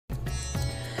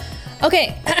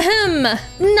Okay,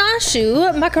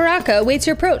 Nashu Makaraka waits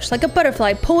your approach like a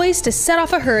butterfly poised to set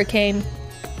off a hurricane.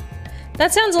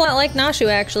 That sounds a lot like Nashu,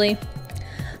 actually.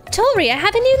 Tori, I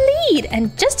have a new lead,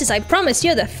 and just as I promised,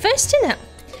 you're the first to know.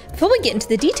 Before we get into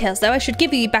the details, though, I should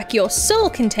give you back your soul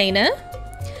container.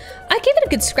 I gave it a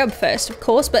good scrub first, of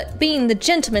course, but being the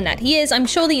gentleman that he is, I'm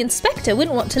sure the inspector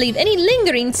wouldn't want to leave any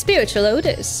lingering spiritual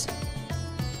odors.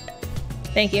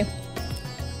 Thank you.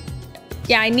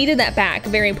 Yeah, I needed that back.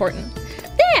 Very important.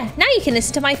 There! Now you can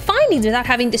listen to my findings without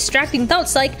having distracting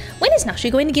thoughts like, when is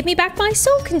Nashu going to give me back my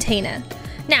soul container?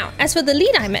 Now, as for the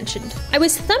lead I mentioned, I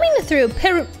was thumbing through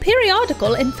a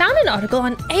periodical and found an article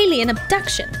on alien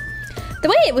abduction. The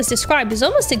way it was described is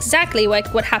almost exactly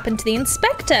like what happened to the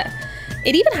inspector.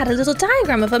 It even had a little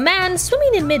diagram of a man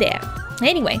swimming in midair.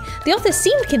 Anyway, the author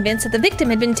seemed convinced that the victim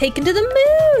had been taken to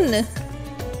the moon.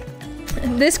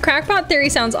 This crackpot theory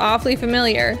sounds awfully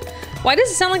familiar. Why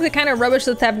does it sound like the kind of rubbish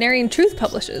that Thavnarian Truth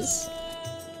publishes?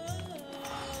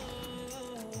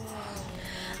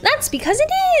 That's because it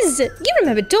is! You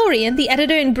remember Dorian, the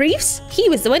editor in Briefs? He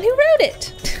was the one who wrote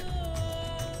it.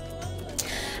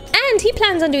 And he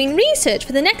plans on doing research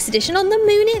for the next edition on the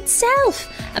moon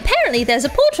itself. Apparently there's a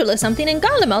portal or something in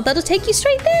Garlemald that'll take you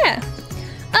straight there.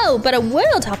 Oh, but a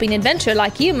world-hopping adventurer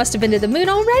like you must have been to the moon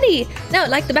already. Know it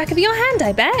like the back of your hand,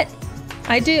 I bet.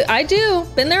 I do.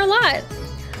 Been there a lot.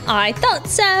 I thought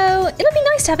so. It'll be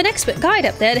nice to have an expert guide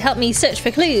up there to help me search for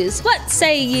clues. What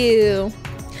say you?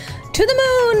 To the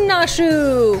moon,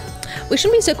 Nashu! We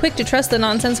shouldn't be so quick to trust the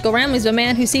nonsensical ramblings of a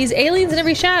man who sees aliens in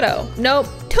every shadow. Nope.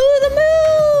 To the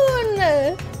moon!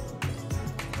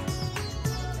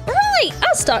 Right,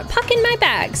 I'll start packing my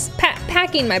bags.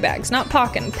 Packing my bags, not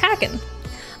packing. Packing.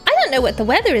 I don't know what the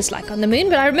weather is like on the moon,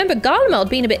 but I remember Garlemald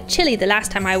being a bit chilly the last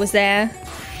time I was there.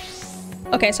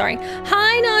 Okay, sorry.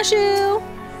 Hi, Nashu!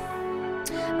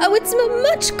 Oh, it's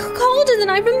much colder than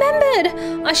I remembered.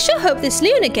 I sure hope this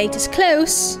lunar gate is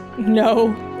close.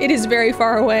 No, it is very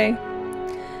far away.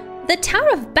 The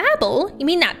Tower of Babel? You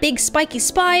mean that big spiky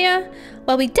spire?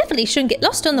 Well, we definitely shouldn't get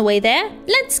lost on the way there.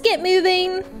 Let's get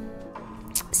moving.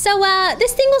 So,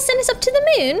 this thing will send us up to the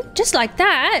moon? Just like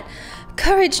that?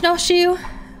 Courage, Nashu.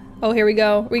 Oh, here we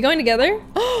go. Are we going together?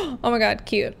 Oh my god,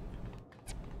 cute.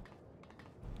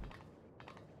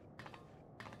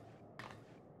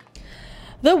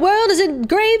 The world is in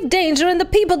grave danger and the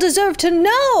people deserve to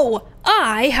know!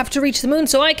 I have to reach the moon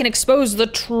so I can expose the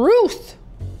truth!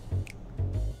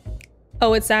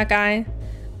 Oh, it's that guy.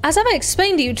 As I've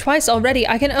explained to you twice already,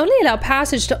 I can only allow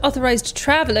passage to authorized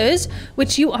travelers,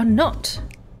 which you are not.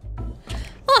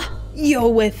 Ah, you're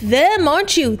with them,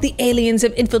 aren't you? The aliens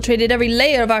have infiltrated every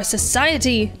layer of our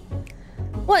society.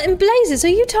 What in blazes are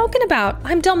you talking about?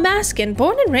 I'm Dalmascan,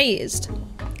 born and raised.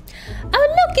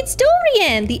 Oh look, it's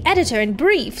Dorian, the editor in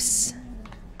Briefs.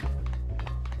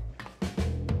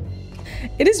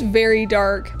 It is very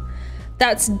dark.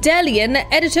 That's Delian,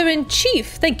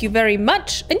 editor-in-chief. Thank you very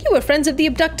much. And you were friends of the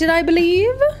abducted, I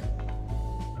believe?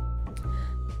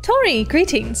 Tori,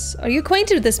 greetings. Are you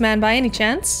acquainted with this man by any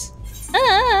chance?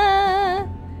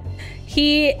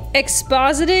 He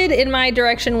exposited in my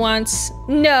direction once.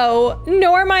 No,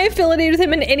 nor am I affiliated with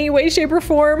him in any way, shape, or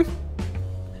form.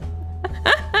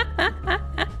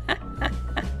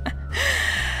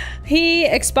 He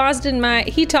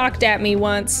talked at me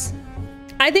once.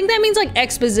 I think that means like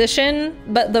exposition,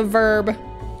 but the verb.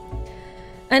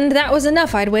 And that was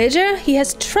enough, I'd wager. He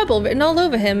has trouble written all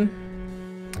over him.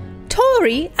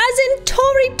 Tori, as in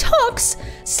Tori Tox,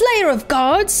 slayer of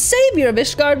gods, savior of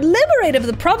Ishgard, liberator of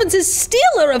the provinces,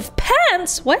 stealer of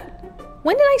pants. What?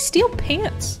 When did I steal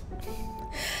pants?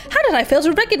 How did I fail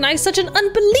to recognize such an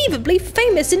unbelievably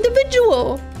famous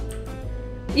individual?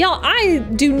 Y'all, I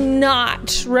do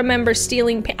not remember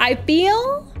stealing pants. I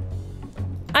feel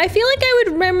like I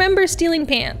would remember stealing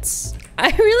pants. I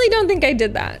really don't think I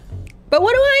did that. But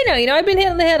what do I know? You know, I've been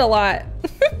hit in the head a lot.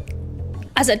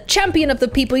 As a champion of the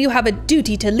people, you have a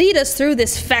duty to lead us through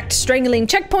this fact-strangling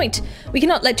checkpoint. We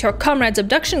cannot let your comrade's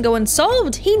abduction go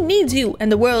unsolved. He needs you,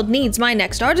 and the world needs my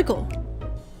next article.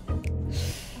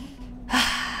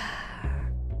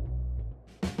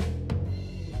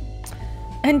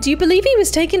 And do you believe he was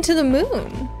taken to the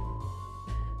moon?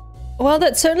 Well,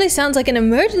 that certainly sounds like an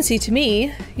emergency to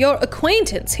me. Your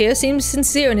acquaintance here seems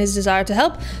sincere in his desire to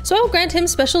help, so I will grant him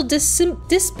special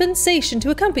dispensation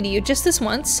to accompany you just this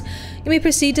once. You may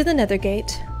proceed to the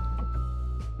Nethergate.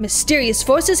 Mysterious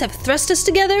forces have thrust us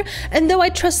together, and though I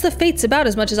trust the fates about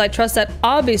as much as I trust that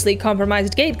obviously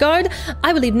compromised gate guard,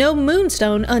 I will leave no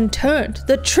moonstone unturned.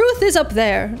 The truth is up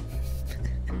there.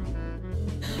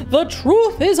 The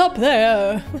truth is up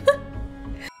there.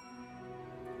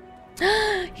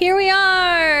 Here we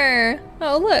are.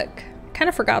 Oh, look. Kind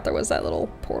of forgot there was that little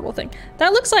portal thing.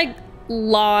 That looks like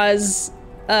Law's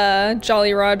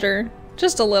Jolly Roger.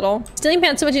 Just a little. Stealing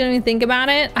pants so much you don't even think about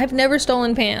it. I've never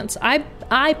stolen pants.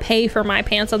 I pay for my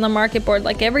pants on the market board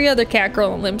like every other cat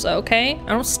girl in Limsa, okay? I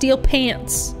don't steal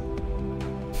pants.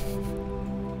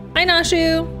 Hi,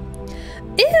 Nashu.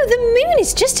 Ew, the moon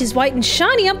is just as white and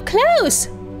shiny up close.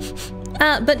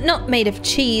 But not made of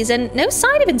cheese, and no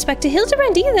sign of Inspector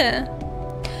Hildibrand either.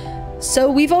 So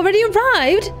we've already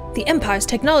arrived. The Empire's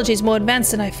technology is more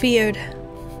advanced than I feared.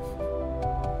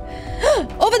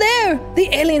 Over there! The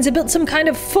aliens have built some kind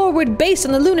of forward base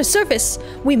on the lunar surface.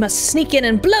 We must sneak in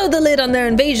and blow the lid on their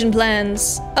invasion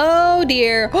plans. Oh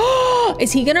dear.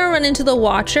 Is he gonna run into the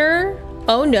Watcher?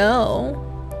 Oh no.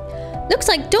 Looks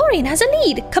like Dorian has a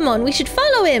lead. Come on, we should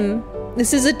follow him.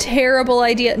 This is a terrible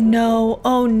idea. No.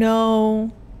 Oh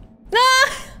no.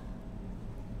 Ah!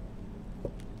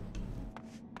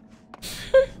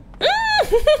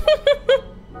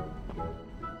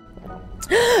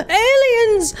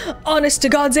 Aliens! Honest to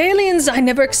God's aliens, I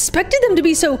never expected them to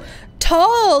be so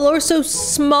tall or so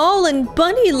small and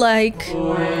bunny-like.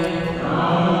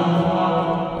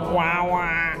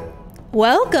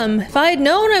 Welcome. If I had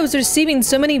known I was receiving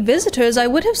so many visitors, I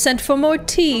would have sent for more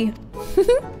tea.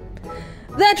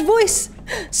 That voice!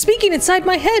 Speaking inside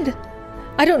my head!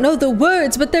 I don't know the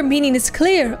words, but their meaning is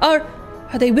clear. Are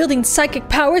they wielding psychic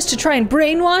powers to try and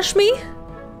brainwash me?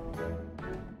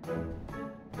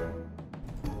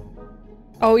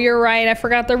 Oh, you're right. I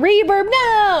forgot the reverb.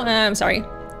 No! I'm sorry.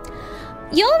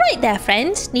 You're right there,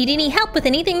 friend. Need any help with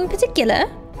anything in particular?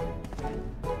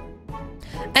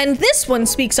 And this one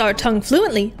speaks our tongue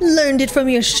fluently. Learned it from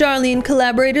your Charlian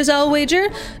collaborators, I'll wager.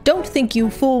 Don't think you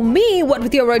fool me, what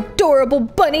with your adorable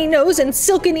bunny nose and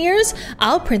silken ears.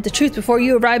 I'll print the truth before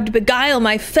you arrive to beguile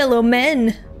my fellow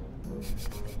men.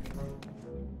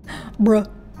 Bruh.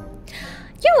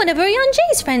 You're one of Orion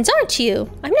J's friends, aren't you?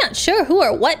 I'm not sure who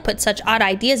or what put such odd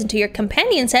ideas into your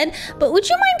companion's head, but would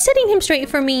you mind setting him straight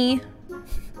for me?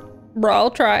 Bruh, I'll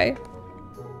try.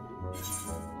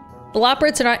 The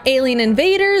Loporits are not alien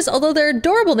invaders, although their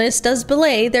adorableness does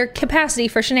belie their capacity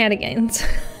for shenanigans.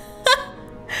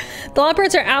 The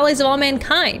Loporits are allies of all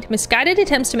mankind, misguided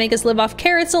attempts to make us live off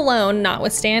carrots alone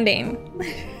notwithstanding.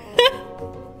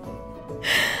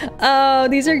 Oh,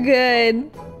 these are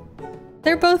good.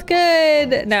 They're both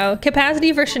good. No,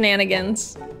 capacity for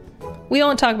shenanigans. We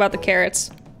don't talk about the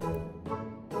carrots.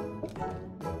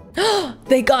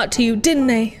 They got to you, didn't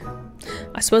they?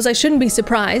 I suppose I shouldn't be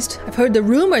surprised. I've heard the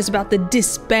rumors about the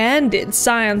disbanded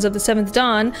Scions of the Seventh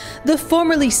Dawn. The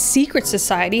formerly secret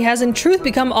society has in truth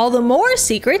become all the more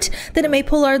secret that it may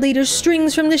pull our leader's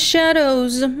strings from the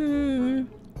shadows.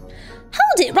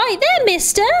 Hold it right there,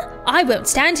 mister! I won't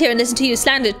stand here and listen to you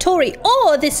slander Tori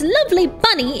or this lovely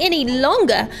bunny any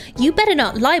longer. You better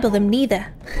not libel them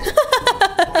neither.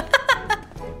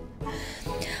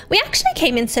 We actually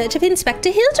came in search of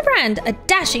Inspector Hildibrand, a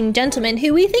dashing gentleman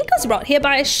who we think was brought here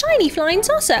by a shiny flying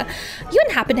saucer. You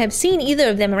wouldn't happen to have seen either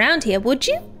of them around here, would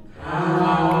you?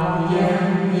 I'm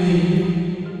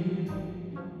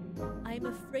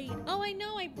afraid. Oh, I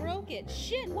know, I broke it.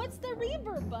 Shit, what's the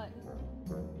reverb button?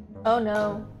 Oh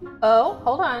no. Oh,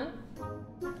 hold on.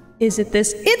 Is it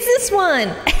this? It's this one!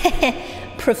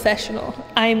 Professional.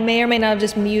 I may or may not have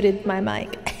just muted my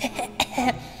mic.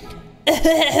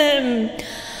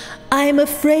 I'm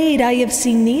afraid I have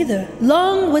seen neither.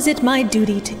 Long was it my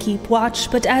duty to keep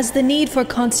watch, but as the need for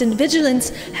constant vigilance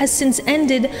has since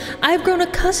ended, I've grown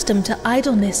accustomed to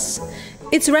idleness.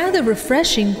 It's rather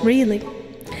refreshing, really.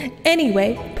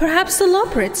 Anyway, perhaps the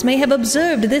Loporits may have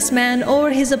observed this man or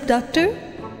his abductor?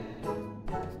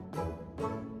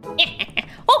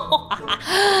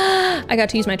 I got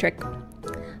to use my trick.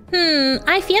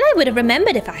 I feel I would have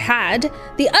remembered if I had.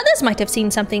 The others might have seen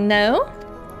something, though.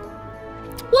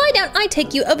 Why don't I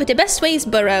take you over to Bestway's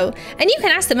burrow, and you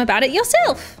can ask them about it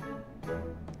yourself?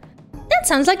 That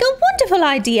sounds like a wonderful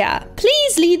idea.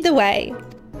 Please lead the way.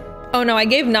 Oh no, I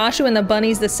gave Nashu and the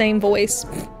bunnies the same voice.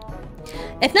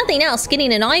 If nothing else,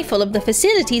 getting an eyeful of the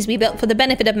facilities we built for the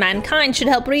benefit of mankind should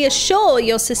help reassure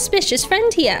your suspicious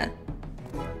friend here.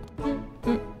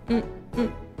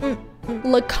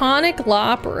 Laconic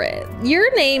Loporit.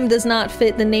 Your name does not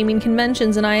fit the naming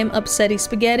conventions and I am upsetty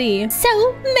spaghetti.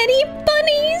 So many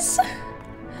bunnies!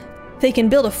 They can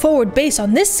build a forward base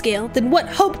on this scale, then what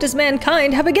hope does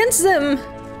mankind have against them?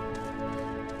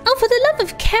 Oh, for the love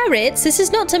of carrots, this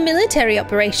is not a military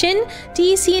operation. Do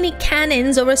you see any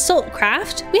cannons or assault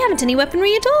craft? We haven't any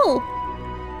weaponry at all.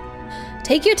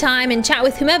 Take your time and chat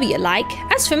with whomever you like.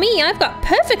 As for me, I've got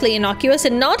perfectly innocuous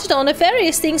and not at all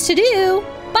nefarious things to do.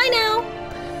 Bye now.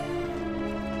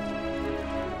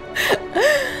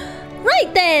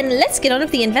 then, let's get on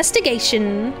with the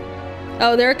investigation.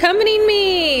 Oh, they're accompanying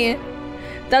me.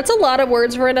 That's a lot of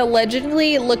words for an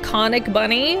allegedly laconic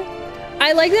bunny.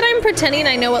 I like that I'm pretending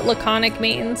I know what laconic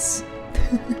means.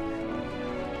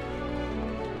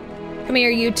 Come here,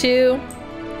 you two.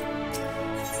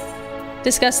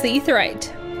 Discuss the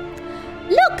aetheryte.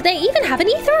 Look, they even have an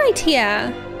aetheryte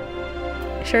here.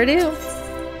 Sure do.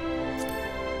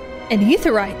 An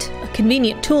aetheryte, a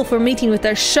convenient tool for meeting with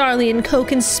their Charlian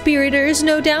co-conspirators,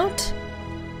 no doubt.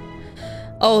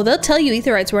 Oh, they'll tell you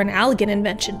aetherites were an Allegan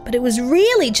invention, but it was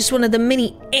really just one of the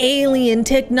many alien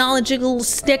technological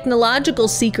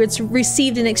secrets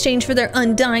received in exchange for their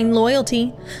undying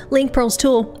loyalty. Link Pearl's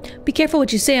tool. Be careful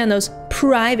what you say on those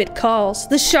private calls.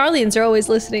 The Charlians are always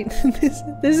listening.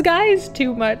 This guy is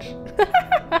too much.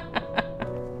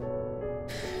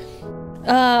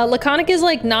 Laconic is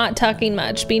like not talking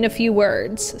much, being a few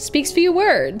words. Speaks few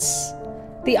words.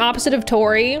 The opposite of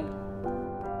Tory.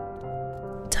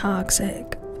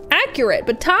 Toxic. Accurate,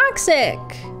 but toxic.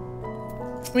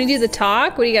 When you do the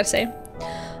talk, what do you gotta say?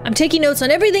 I'm taking notes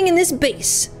on everything in this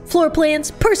base. Floor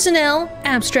plans, personnel,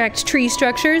 abstract tree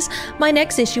structures. My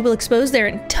next issue will expose their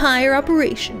entire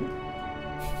operation.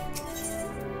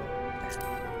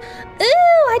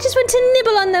 Ooh, I just want to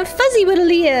nibble on the fuzzy little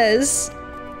ears.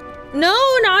 No,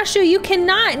 Nashu, you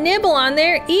cannot nibble on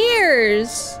their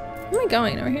ears. Where am I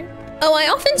going, over here? Oh, I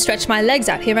often stretch my legs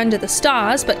out here under the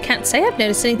stars, but can't say I've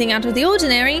noticed anything out of the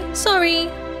ordinary. Sorry.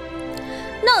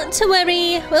 Not to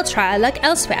worry. We'll try our luck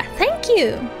elsewhere. Thank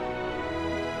you.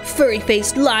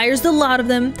 Furry-faced liars, the lot of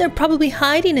them. They're probably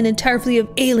hiding an entire fleet of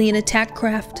alien attack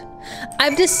craft.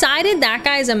 I've decided that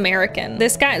guy's American.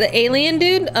 This guy, the alien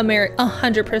dude,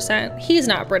 100%. He's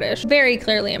not British. Very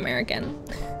clearly American.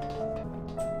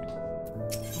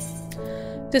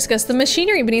 Discuss the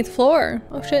machinery beneath the floor.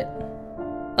 Oh shit.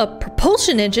 A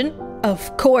propulsion engine?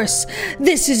 Of course.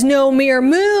 This is no mere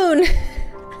moon.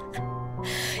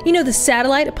 You know, the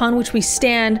satellite upon which we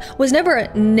stand was never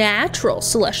a natural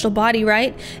celestial body,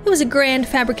 right? It was a grand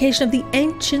fabrication of the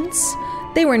ancients.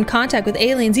 They were in contact with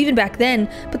aliens even back then,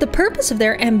 but the purpose of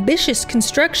their ambitious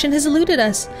construction has eluded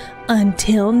us.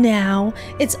 Until now,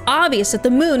 it's obvious that the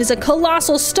moon is a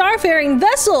colossal starfaring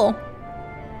vessel.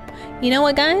 You know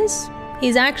what, guys?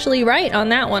 He's actually right on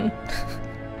that one.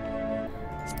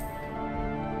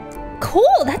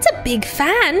 Cool, that's a big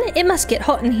fan. It must get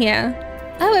hot in here.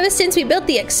 Oh, ever since we built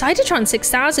the Excitatron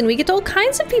 6000, we get all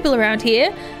kinds of people around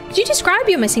here. Could you describe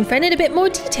your missing friend in a bit more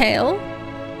detail?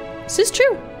 This is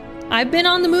true. I've been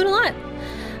on the moon a lot.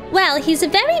 Well, he's a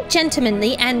very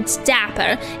gentlemanly and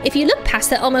dapper, if you look past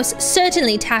the almost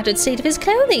certainly tattered state of his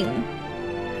clothing.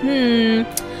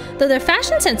 Though their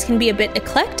fashion sense can be a bit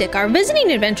eclectic, our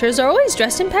visiting adventurers are always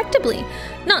dressed impeccably.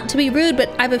 Not to be rude, but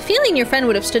I've a feeling your friend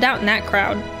would have stood out in that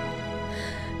crowd.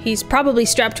 He's probably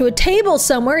strapped to a table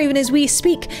somewhere even as we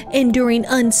speak, enduring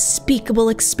unspeakable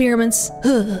experiments.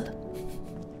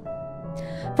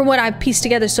 From what I've pieced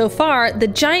together so far, the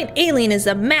giant alien is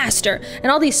the master,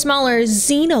 and all these smaller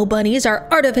xeno-bunnies are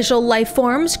artificial life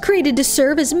forms created to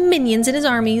serve as minions in his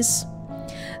armies.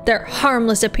 Their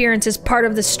harmless appearance is part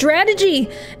of the strategy.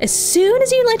 As soon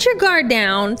as you let your guard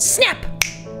down, snap!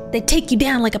 They take you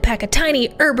down like a pack of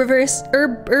tiny herbivorous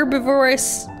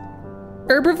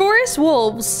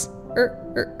wolves.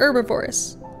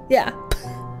 Herbivorous. Yeah.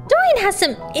 Dorian has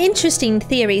some interesting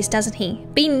theories, doesn't he?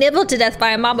 Being nibbled to death by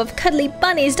a mob of cuddly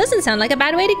bunnies doesn't sound like a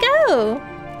bad way to go.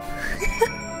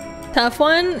 Tough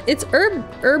one. It's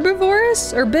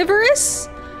herbivorous? Herbivorous?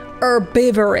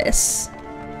 Herbivorous.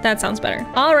 That sounds better.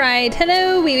 All right.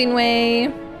 Hello, Weaving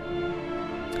Way.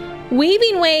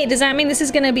 Weaving Way, does that mean this is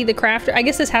gonna be the crafter? I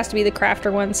guess this has to be the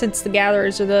crafter one since the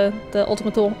gatherers are the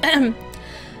ultimate tool.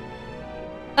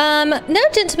 No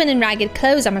gentleman in ragged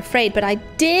clothes, I'm afraid, but I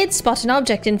did spot an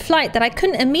object in flight that I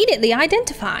couldn't immediately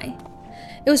identify.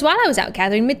 It was while I was out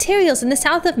gathering materials in the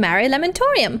south of Mare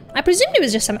Lamentorium. I presumed it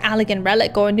was just some Allegan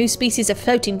relic or a new species of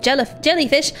floating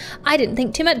jellyfish. I didn't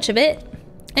think too much of it.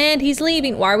 And he's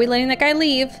leaving. Why are we letting that guy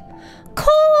leave?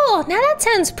 Cool! Now that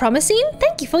sounds promising.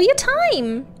 Thank you for your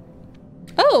time.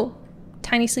 Oh,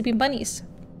 tiny sleeping bunnies.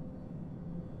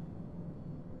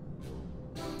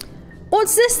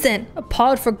 What's this then? A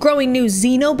pod for growing new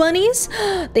xeno bunnies?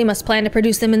 They must plan to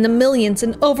produce them in the millions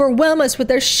and overwhelm us with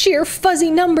their sheer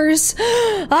fuzzy numbers.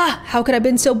 Ah, how could I have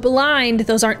been so blind?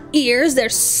 Those aren't ears, they're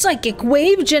psychic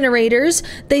wave generators.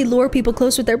 They lure people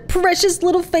close with their precious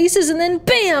little faces and then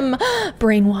bam!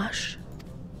 Brainwash.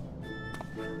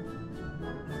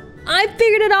 I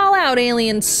figured it all out,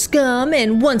 alien scum,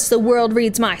 and once the world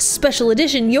reads my special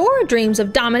edition, your dreams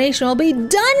of domination will be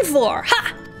done for!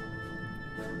 Ha!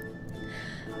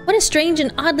 What a strange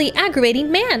and oddly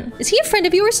aggravating man. Is he a friend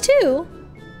of yours too?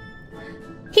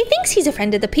 He thinks he's a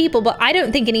friend of the people, but I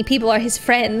don't think any people are his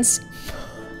friends.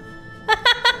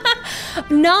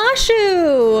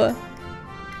 Nashu!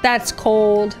 That's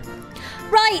cold.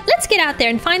 Right, let's get out there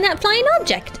and find that flying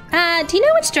object. Do you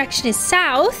know which direction is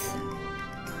south?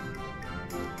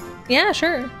 Yeah,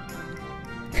 sure.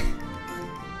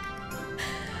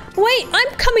 Wait,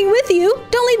 I'm coming with you.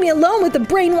 Don't leave me alone with the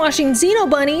brainwashing Xeno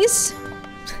bunnies.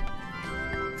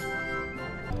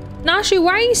 Nashu,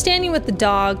 why are you standing with the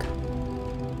dog?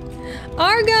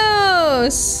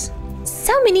 Argos!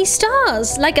 So many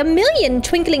stars, like a million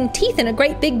twinkling teeth and a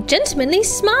great big gentlemanly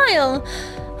smile.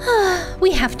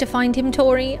 We have to find him,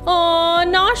 Tori. Aw,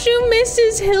 Nashu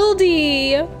misses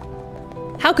Hildy.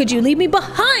 How could you leave me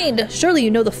behind? Surely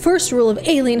you know the first rule of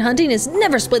alien hunting is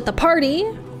never split the party.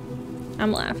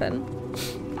 I'm laughing.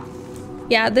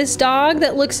 Yeah, this dog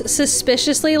that looks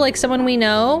suspiciously like someone we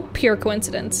know, pure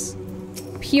coincidence.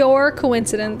 Pure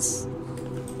coincidence.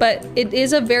 But it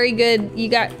is a very good, you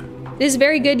got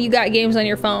games on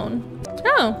your phone.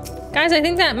 Oh, guys, I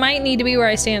think that might need to be where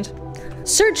I stand.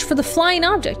 Search for the flying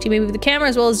object. You may move the camera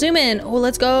as well as zoom in. Oh,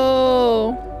 let's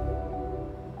go.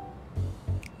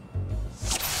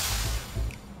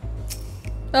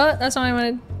 Oh, that's not what I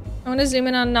wanted. I want to zoom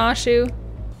in on Nashu.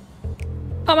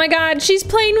 Oh my God, she's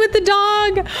playing with the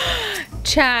dog.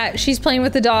 Chat, she's playing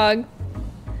with the dog.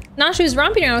 Nashu is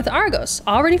romping around with Argos,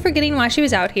 already forgetting why she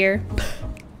was out here.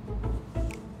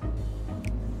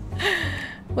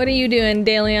 What are you doing,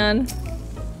 Dalion?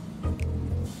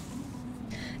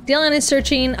 Dalion is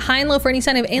searching high and low for any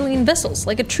sign of alien vessels,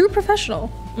 like a true professional.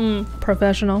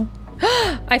 Professional.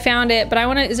 I found it, but I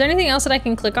wanna, is there anything else that I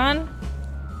can click on?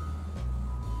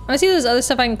 I wanna see if there's other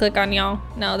stuff I can click on, y'all.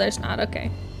 No, there's not,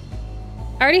 okay.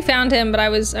 I already found him, but I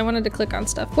wanted to click on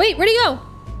stuff. Wait, where'd he go?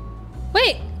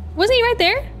 Wait, wasn't he right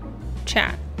there?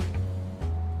 Chat.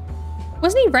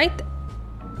 Wasn't he right there?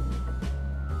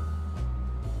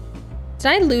 Did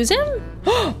I lose him?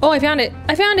 Oh, I found it.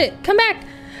 I found it. Come back.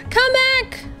 Come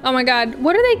back. Oh my God.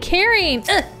 What are they carrying?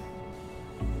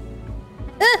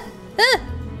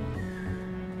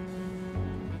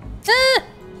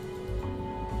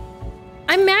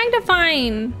 I'm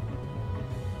magnifying.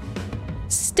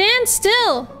 Stand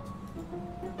still.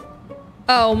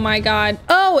 Oh my God.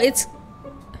 Oh, it's...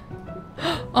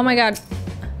 Oh my God.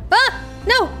 Ah,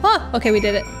 no. Oh, okay, we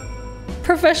did it.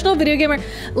 Professional video gamer.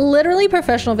 Literally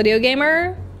professional video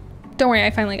gamer. Don't worry, I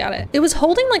finally got it. It was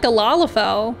holding like a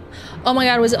Lalafell. Oh my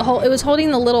God, it was holding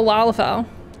the little Lalafell.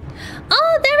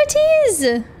 Oh, there it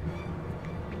is.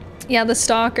 Yeah, the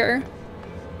stalker.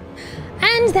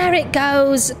 And there it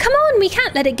goes. Come on, we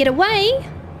can't let it get away.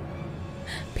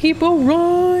 People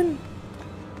run.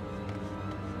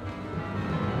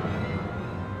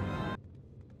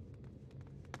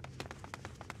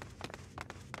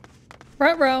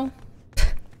 Ruh-roh.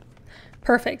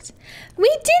 Perfect. We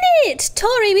did it!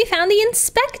 Tori, we found the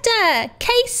inspector!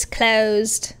 Case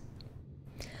closed.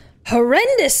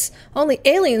 Horrendous! Only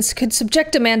aliens could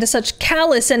subject a man to such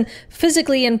callous and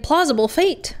physically implausible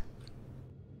fate.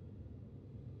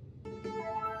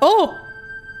 Oh!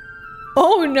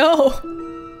 Oh no!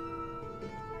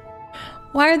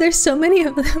 Why are there so many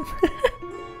of them?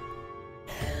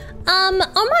 Are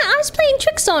my eyes playing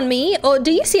tricks on me? Or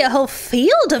do you see a whole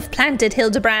field of planted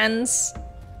Hildibrands?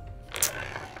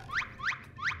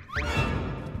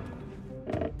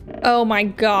 Oh my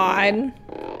God.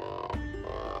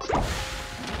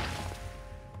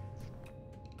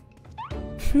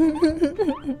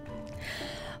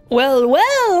 Well,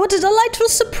 well, what a delightful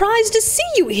surprise to see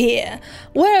you here,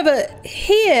 wherever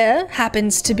here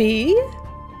happens to be.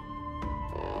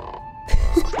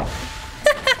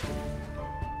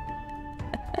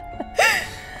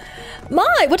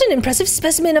 My, what an impressive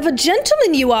specimen of a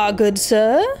gentleman you are, good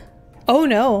sir. Oh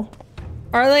no.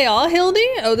 Are they all Hildy?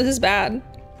 Oh, this is bad.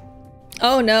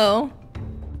 Oh no.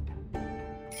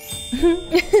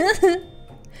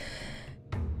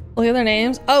 Look at their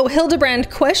names. Oh,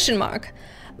 Hildibrand question mark.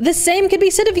 The same could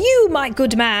be said of you, my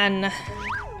good man.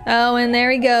 Oh, and there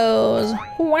he goes.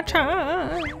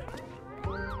 Watcha.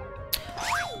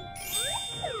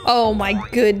 Oh my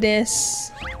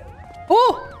goodness.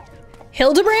 Oh,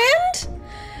 Hildibrand?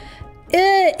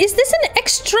 Is this an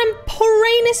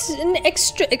extemporaneous? Is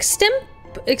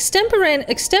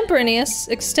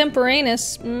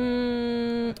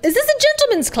this a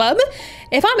gentleman's club?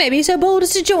 If I may be so bold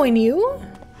as to join you.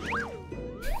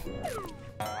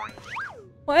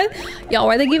 What? Y'all,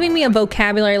 are they giving me a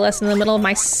vocabulary lesson in the middle of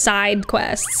my side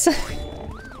quests?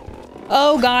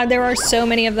 Oh God, there are so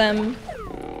many of them.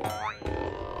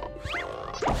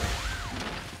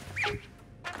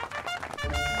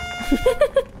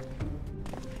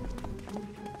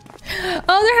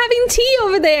 Oh, they're having tea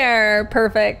over there.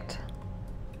 Perfect.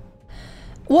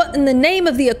 What in the name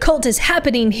of the occult is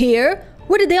happening here?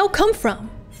 Where did they all come from?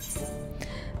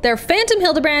 They're phantom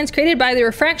Hildibrands created by the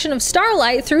refraction of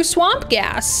starlight through swamp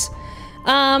gas.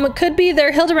 Could be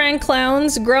they're Hildibrand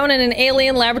clones grown in an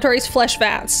alien laboratory's flesh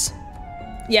vats.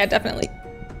 Yeah, definitely.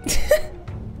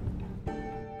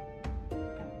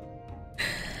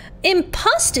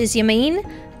 Imposters, you mean?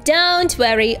 Don't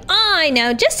worry, I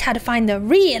know just how to find the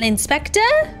real inspector.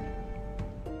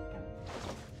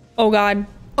 Oh god.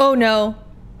 Oh no.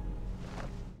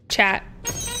 Chat.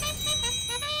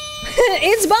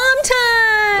 It's bomb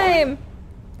time!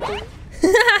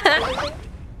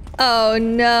 Oh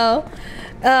no.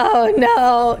 Oh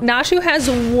no. Nashu has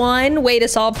one way to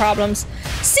solve problems.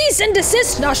 Cease and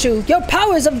desist, Nashu! Your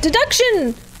powers of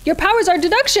deduction! Your powers are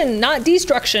deduction, not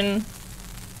destruction.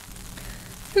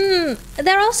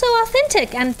 They're also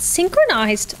authentic and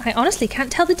synchronized. I honestly can't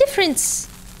tell the difference.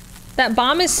 That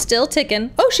bomb is still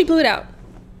ticking. Oh, she blew it out.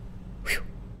 Whew.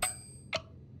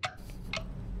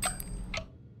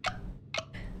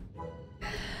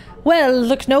 Well,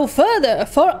 look no further,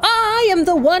 for I am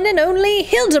the one and only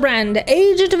Hildibrand,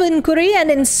 agent of inquiry and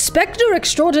inspector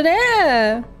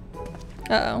extraordinaire.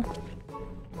 Uh-oh.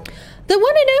 The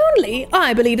one and only?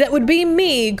 I believe that would be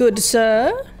me, good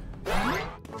sir.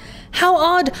 How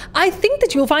odd. I think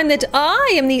that you'll find that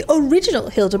I am the original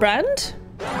Hildibrand.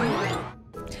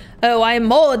 Oh, I am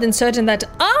more than certain that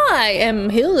I am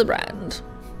Hildibrand.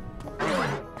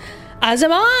 As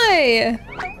am I.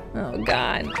 Oh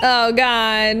god. Oh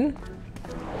god.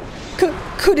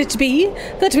 Could it be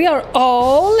that we are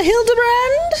all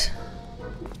Hildibrand?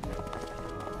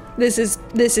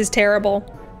 This is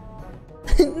terrible.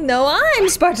 No, I'm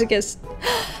Spartacus.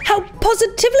 How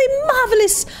positively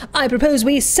marvelous! I propose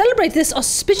we celebrate this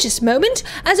auspicious moment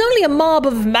as only a mob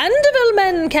of Mandeville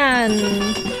men can.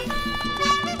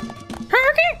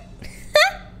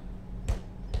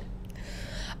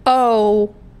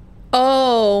 Oh.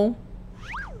 Oh.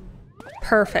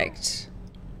 Perfect.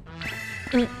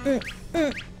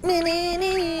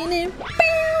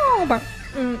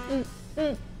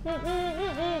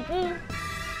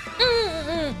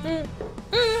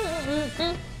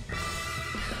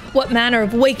 What manner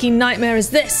of waking nightmare is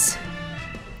this?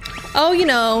 Oh, you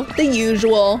know, the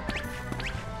usual.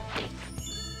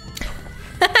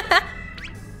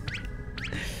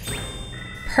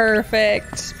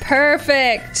 Perfect.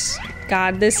 Perfect.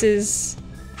 God, this is...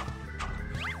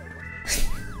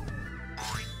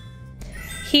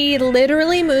 He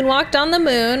literally moonwalked on the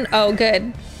moon. Oh,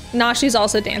 good. Nashu's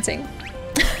also dancing.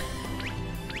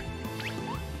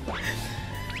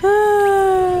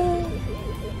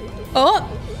 Oh!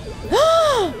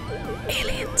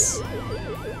 Aliens.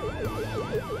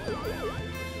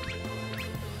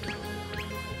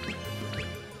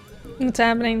 What's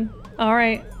happening? All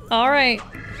right. All right.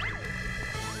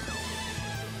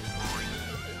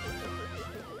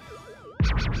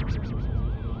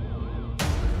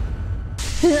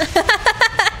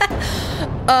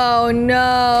 Oh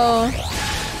no.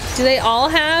 Do they all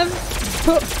have?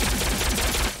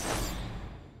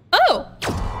 Oh.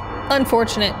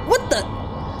 Unfortunate. What the?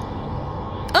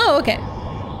 Oh, okay.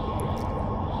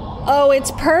 Oh,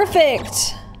 it's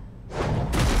perfect.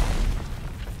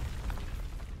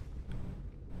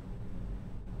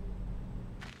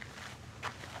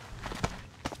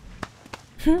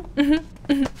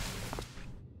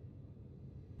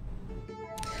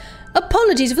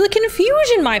 Apologies for the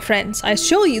confusion, my friends. I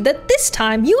assure you that this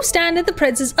time you stand in the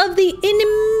presence of the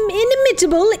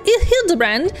inimitable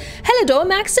Hildibrand, Helidor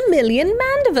Maximilian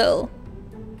Mandeville.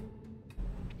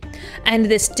 And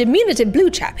this diminutive blue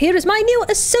chap here is my new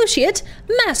associate,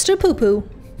 Master Poo Poo.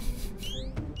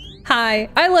 Hi,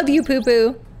 I love you, Poo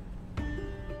Poo.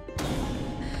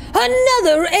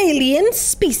 Another alien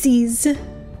species.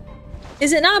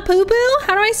 Is it not Poo Poo?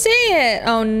 How do I say it?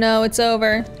 Oh no, it's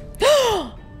over.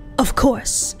 Of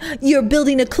course. You're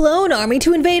building a clone army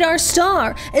to invade our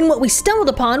star, and what we stumbled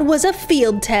upon was a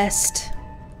field test.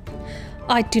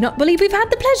 I do not believe we've had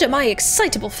the pleasure, my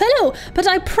excitable fellow, but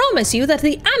I promise you that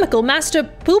the amicable Master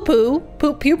Poo Poo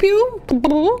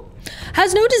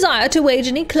has no desire to wage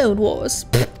any clone wars.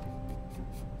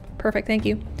 Perfect, thank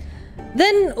you.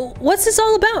 Then what's this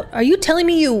all about? Are you telling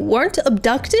me you weren't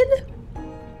abducted?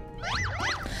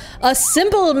 A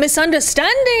simple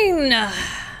misunderstanding.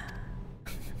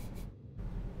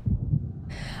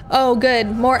 Oh, good.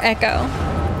 More echo.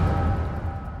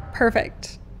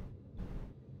 Perfect.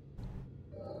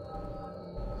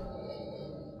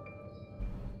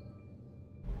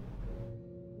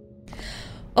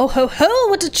 Oh ho ho,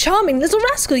 what a charming little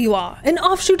rascal you are! An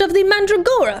offshoot of the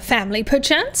Mandragora family,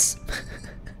 perchance?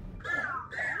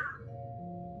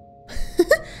 Boo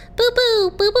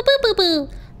boo, boo boo boo boo boo.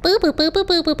 Boo boo boo boo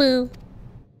boo boo boo.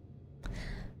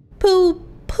 Poo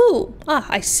poo. Ah,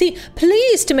 I see.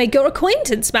 Pleased to make your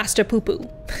acquaintance, Master Poo Poo.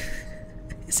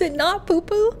 Is it not Poo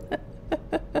Poo?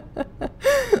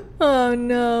 Oh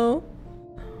no.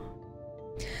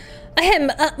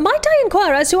 Might I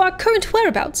inquire as to our current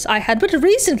whereabouts? I had but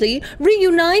recently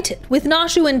reunited with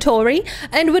Nashu and Tori,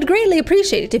 and would greatly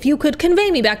appreciate it if you could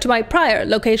convey me back to my prior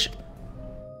location.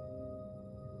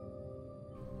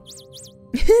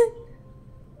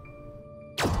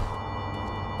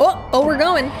 Oh, we're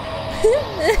going.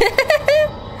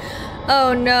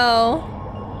 Oh no.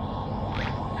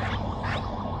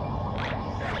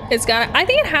 I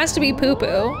think it has to be Poo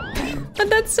Poo. But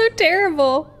that's so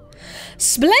terrible.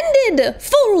 Splendid!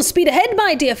 Full speed ahead,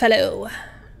 my dear fellow.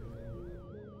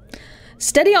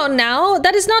 Steady on now.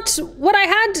 That is not what I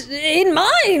had in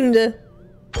mind.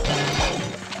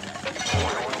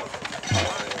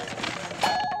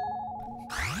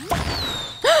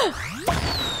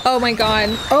 Oh my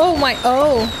god. Oh my,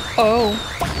 oh.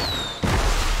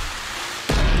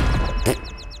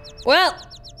 Well.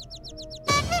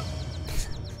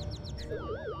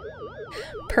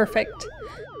 Perfect.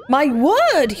 My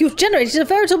word, you've generated a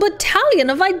veritable battalion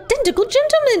of identical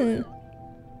gentlemen.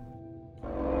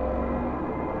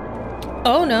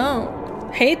 Oh no,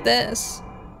 hate this.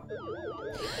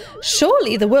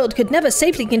 Surely the world could never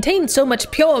safely contain so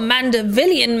much pure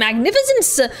Mandavillian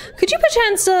magnificence. Could you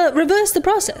perchance reverse the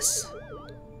process?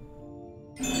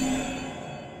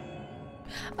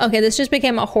 Okay, this just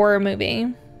became a horror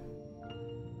movie.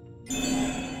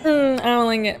 I don't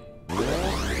like it.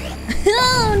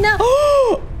 Oh no!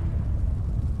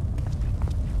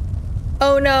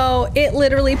 Oh no, it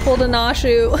literally pulled a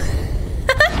Nashu.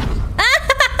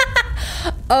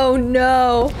 Oh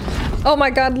no. Oh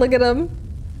my god, look at him.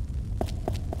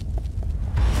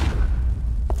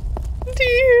 Do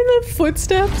you hear the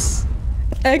footsteps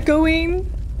echoing?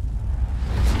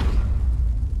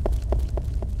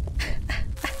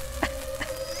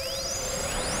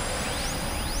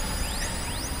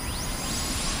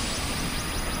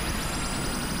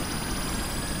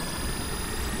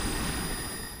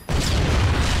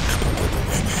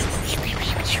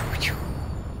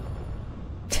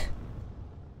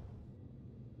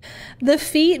 The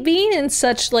feet being in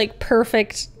such like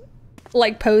perfect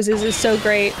like poses is so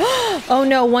great. Oh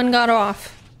no, one got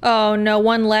off. Oh no,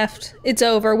 one left. It's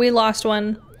over. We lost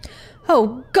one.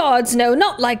 Oh gods, no,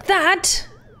 not like that.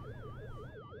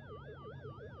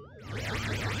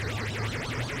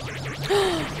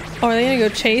 Oh, are they gonna go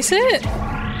chase it?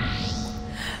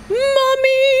 Mommy!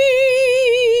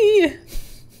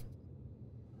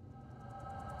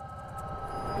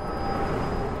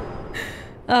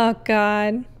 Oh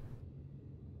god.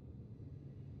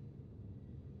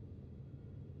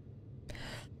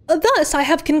 Thus, I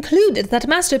have concluded that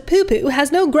Master Poo Poo has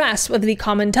no grasp of the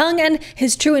common tongue, and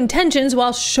his true intentions,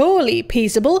 while surely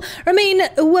peaceable, remain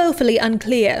woefully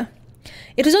unclear.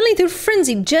 It was only through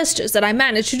frenzied gestures that I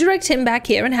managed to direct him back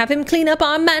here and have him clean up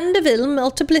our Mandeville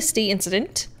multiplicity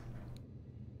incident.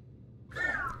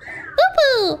 Poo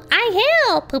Poo, I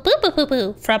hail Poo Poo Poo Poo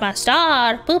Poo from a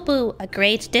star. Poo Poo, a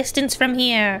great distance from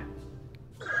here.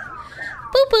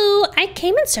 Poo Poo, I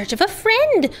came in search of a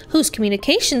friend whose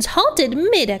communications halted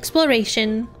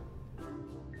mid-exploration.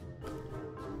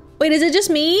 Wait, is it just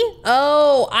me?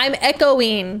 Oh, I'm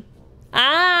echoing.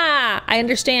 Ah, I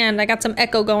understand. I got some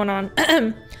echo going on.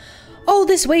 All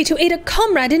this way to aid a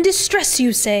comrade in distress,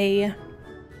 you say?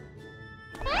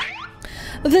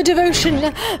 The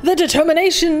devotion, the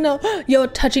determination. Your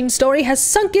touching story has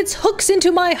sunk its hooks into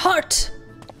my heart.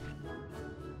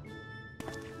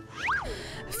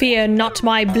 Fear not,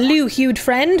 my blue-hued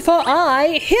friend, for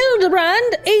I,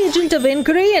 Hildibrand, agent of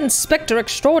inquiry and spectre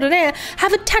extraordinaire,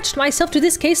 have attached myself to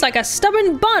this case like a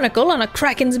stubborn barnacle on a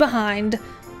kraken's behind.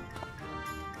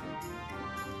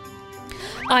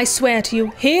 I swear to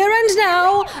you, here and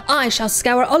now, I shall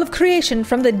scour all of creation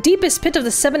from the deepest pit of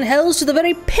the seven hells to the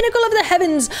very pinnacle of the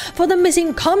heavens for the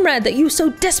missing comrade that you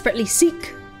so desperately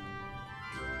seek.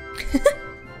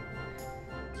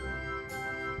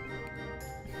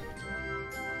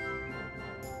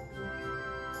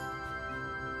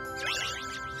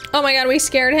 Oh my god, we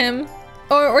scared him.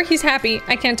 Or he's happy.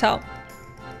 I can't tell.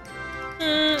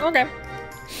 Okay.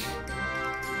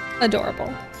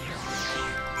 Adorable.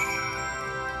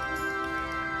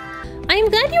 I am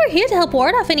glad you are here to help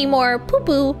ward off any more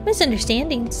poo-poo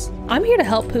misunderstandings. I'm here to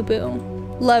help Poo Poo.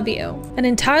 Love you. An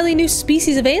entirely new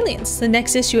species of aliens. The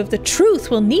next issue of The Truth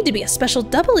will need to be a special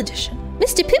double edition.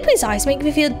 Mr. Poo-Poo's eyes make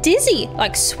me feel dizzy,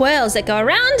 like swirls that go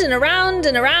around and around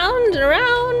and around and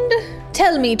around.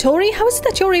 Tell me, Tori, how is it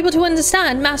that you're able to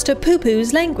understand Master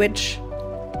Poo-Poo's language?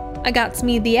 I got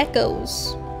me the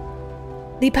echoes.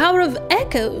 The power of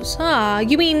echoes? Ah,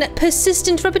 you mean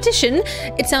persistent repetition?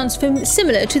 It sounds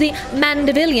similar to the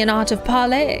Mandevillian art of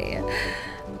parley.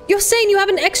 You're saying you have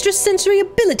an extrasensory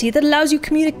ability that allows you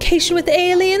communication with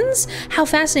aliens? How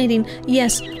fascinating.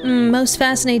 Yes, most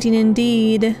fascinating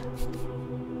indeed.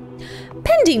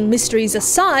 Pending mysteries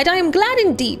aside, I am glad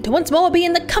indeed to once more be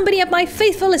in the company of my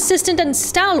faithful assistant and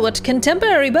stalwart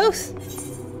contemporary both.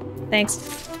 Thanks.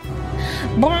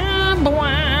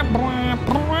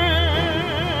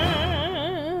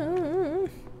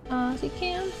 Ozzy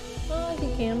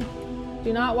cam.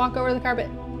 Do not walk over the carpet.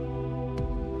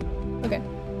 Okay.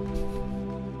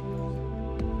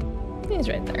 He's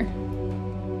right there.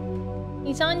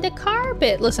 He's on the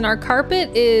carpet. Listen, our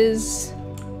carpet is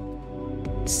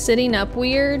sitting up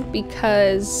weird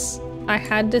because I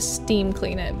had to steam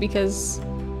clean it because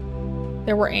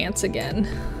there were ants again.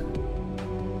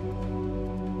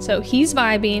 So he's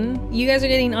vibing. You guys are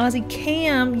getting Aussie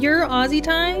cam. Your Aussie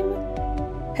time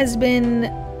has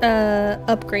been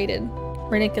upgraded.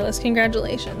 Ridiculous.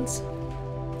 Congratulations.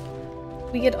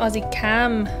 We get Aussie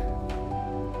cam.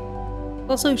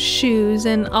 Also shoes,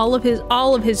 and all of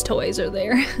his toys are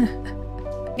there.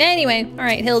 Anyway, all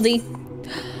right, Hildy.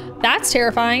 That's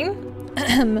terrifying.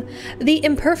 The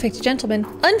imperfect gentleman.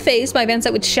 Unfazed by events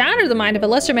that would shatter the mind of a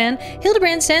lesser man,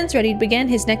 Hildibrand stands ready to begin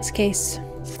his next case.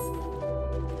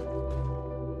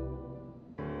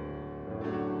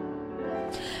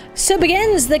 So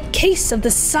begins the case of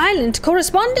the silent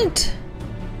correspondent.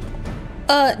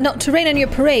 Not to rain on your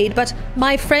parade, but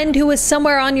my friend who was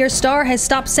somewhere on your star has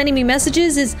stopped sending me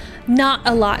messages is not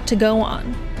a lot to go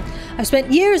on. I've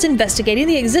spent years investigating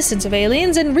the existence of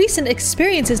aliens, and recent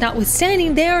experiences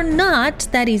notwithstanding, they are not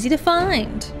that easy to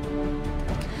find.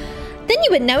 Then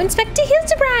you would know Inspector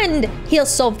Hildibrand. He'll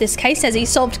solve this case as he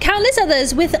solved countless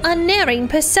others with unerring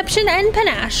perception and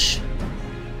panache.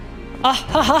 Ah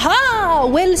ha ha ha!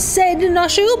 Well said,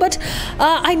 Nashu, but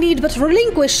I need but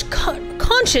relinquish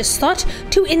conscious thought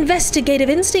to investigative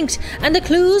instinct, and the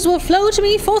clues will flow to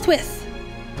me forthwith.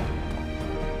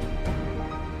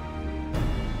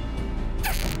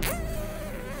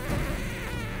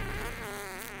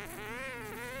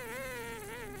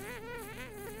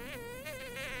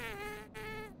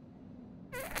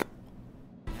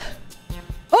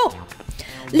 Oh!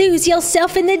 Lose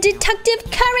yourself in the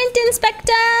deductive current,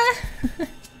 Inspector!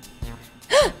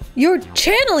 You're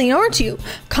channeling, aren't you?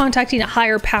 Contacting a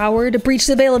higher power to breach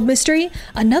the veil of mystery?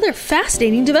 Another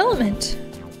fascinating development.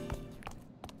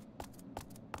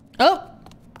 Oh!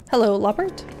 Hello,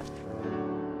 Loppert.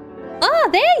 Ah,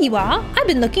 there you are! I've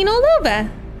been looking all over.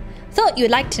 Thought you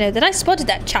would like to know that I spotted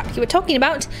that chap you were talking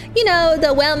about. You know,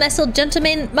 the well-muscled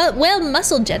gentleman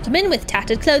with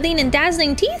tattered clothing and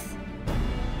dazzling teeth?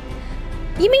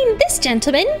 You mean this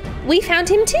gentleman? We found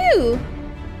him too.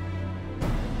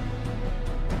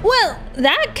 Well,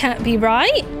 that can't be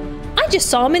right. I just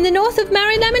saw him in the north of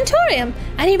Mare Lamentorium,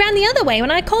 and he ran the other way when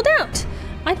I called out.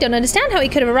 I don't understand how he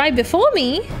could have arrived before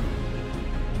me.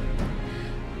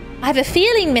 I have a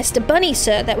feeling, Mr. Bunny,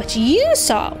 sir, that what you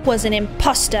saw was an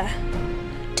imposter.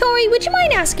 Tori, would you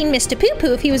mind asking Mr.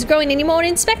 Poo-Poo if he was growing any more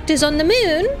inspectors on the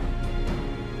moon?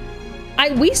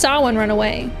 We saw one run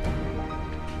away.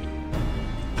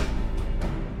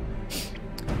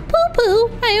 Poo-Poo,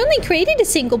 I only created a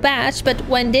single batch, but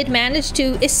one did manage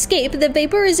to escape the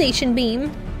vaporization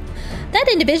beam. That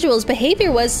individual's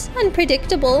behavior was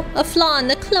unpredictable, a flaw in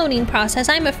the cloning process,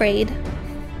 I'm afraid.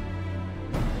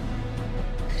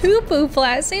 Poo-Poo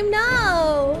bless him,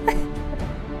 no!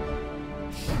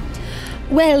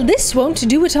 Well, this won't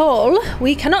do at all.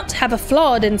 We cannot have a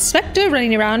flawed inspector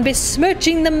running around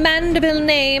besmirching the Mandeville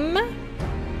name.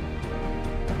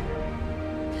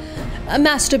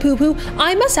 Master Poo-Poo,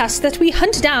 I must ask that we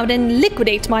hunt down and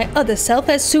liquidate my other self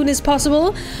as soon as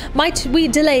possible. Might we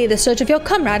delay the search of your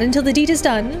comrade until the deed is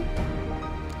done?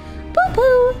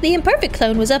 Poo-Poo, the imperfect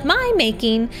clone was of my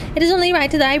making. It is only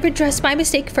right that I redress my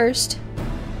mistake first.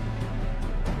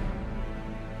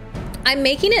 I'm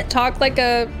making it talk like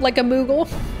a Moogle.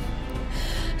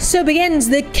 So begins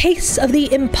the case of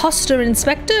the imposter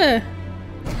inspector.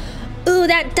 Ooh,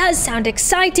 that does sound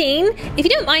exciting. If you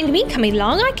don't mind me coming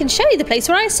along, I can show you the place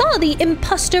where I saw the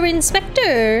imposter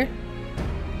inspector.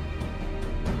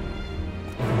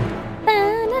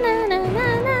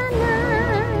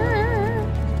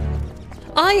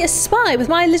 I espy with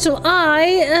my little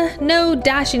eye no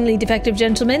dashingly defective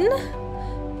gentleman.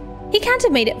 He can't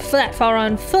have made it that far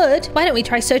on foot. Why don't we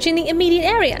try searching the immediate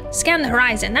area? Scan the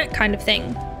horizon, that kind of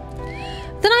thing.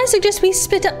 Then I suggest we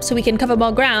split up so we can cover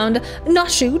more ground.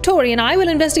 Nashu, Tori, and I will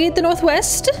investigate the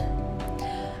northwest.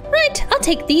 Right, I'll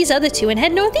take these other two and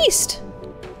head northeast.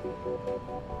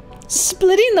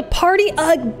 Splitting the party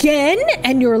again?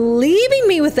 And you're leaving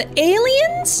me with the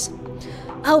aliens?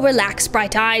 Oh, relax,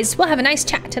 Bright Eyes. We'll have a nice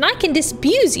chat, and I can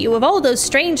disabuse you of all those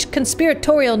strange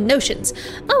conspiratorial notions.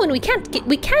 Oh, and we can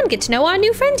get to know our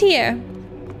new friend here.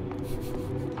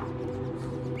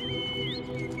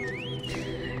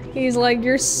 He's like,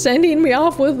 you're sending me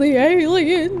off with the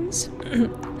aliens.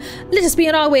 Let us be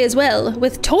on our way as well,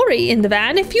 with Tori in the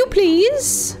van, if you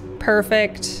please.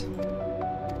 Perfect.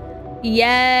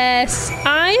 Yes,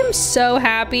 I am so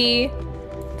happy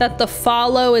that the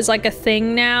follow is like a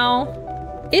thing now.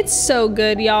 It's so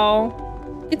good, y'all.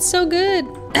 It's so good.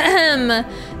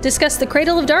 Discuss the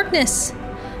Cradle of Darkness.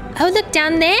 Oh, look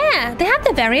down there. They have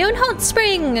their very own hot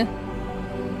spring.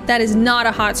 That is not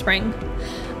a hot spring.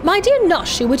 My dear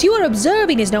Nashu, what you are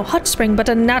observing is no hot spring, but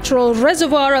a natural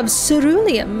reservoir of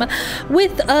ceruleum.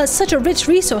 With such a rich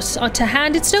resource to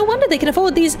hand, it's no wonder they can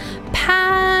afford these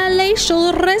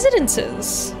palatial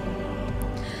residences.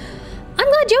 I'm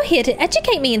glad you're here to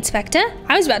educate me, Inspector.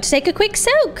 I was about to take a quick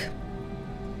soak.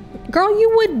 Girl,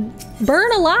 you would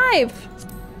burn alive.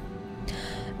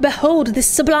 Behold this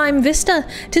sublime vista.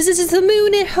 'Tis as if the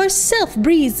moon herself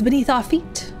breathes beneath our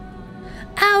feet.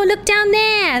 Oh, look down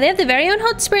there. They have their very own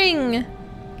hot spring.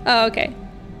 Oh, okay.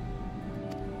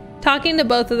 Talking to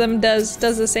both of them does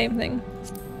the same thing.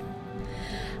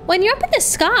 When you're up in the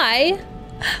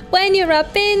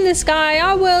sky,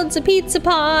 our world's a pizza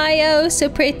pie. Oh, so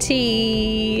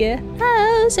pretty.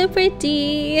 Oh, so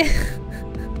pretty.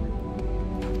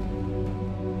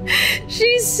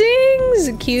 She sings,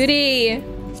 cutie.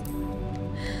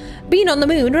 Being on the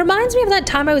moon reminds me of that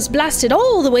time I was blasted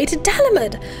all the way to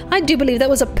Dalamud. I do believe that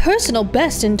was a personal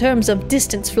best in terms of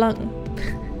distance flung.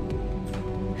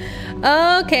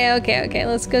 Okay.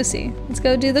 Let's go see. Let's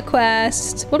go do the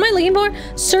quest. What am I looking for?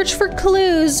 Search for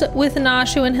clues with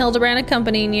Nashu and Hildibrand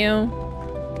accompanying you.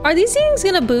 Are these things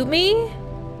gonna boot me?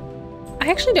 I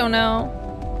actually don't know.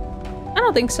 I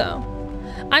don't think so.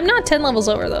 I'm not 10 levels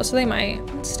over though, so they might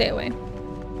stay away.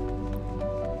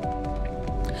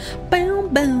 Boom,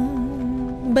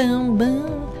 boom, boom,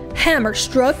 boom. Hammer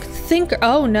struck thinker.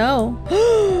 Oh no.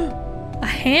 A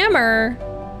hammer?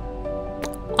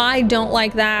 I don't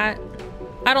like that.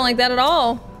 I don't like that at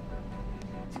all.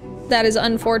 That is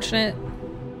unfortunate.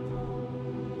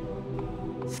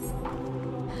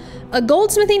 A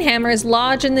goldsmithing hammer is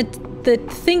lodged in the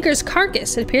thinker's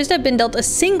carcass. It appears to have been dealt a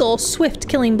single swift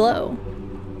killing blow.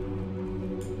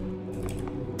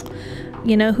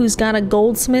 You know who's got a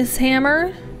goldsmith's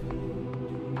hammer?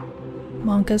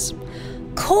 Monkas.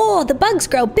 Cool, the bugs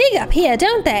grow big up here,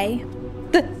 don't they?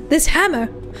 This hammer?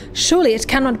 Surely it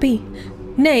cannot be.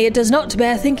 Nay, it does not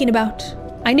bear thinking about.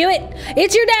 I knew it!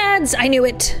 It's your dad's! I knew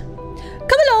it!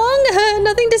 Come along!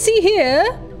 Nothing to see here!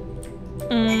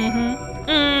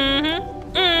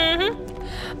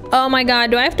 Oh my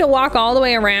god, do I have to walk all the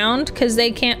way around? Because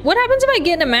they can't... What happens if I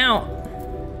get them out?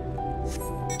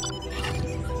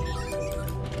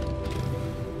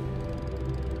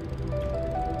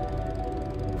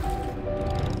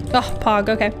 Oh, Pog,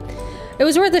 okay. It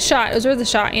was worth a shot. It was worth a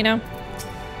shot, you know?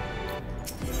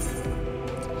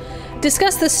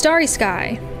 Discuss the starry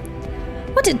sky.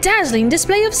 What a dazzling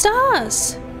display of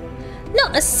stars!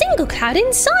 Not a single cloud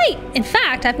in sight! In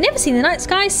fact, I've never seen the night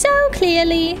sky so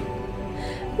clearly.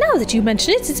 Now that you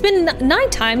mention it, it's been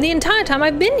nighttime the entire time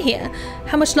I've been here.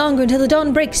 How much longer until the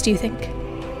dawn breaks, do you think?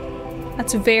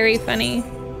 That's very funny.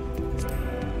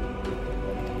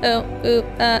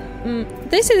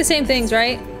 They say the same things,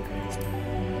 right?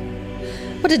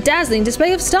 What a dazzling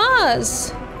display of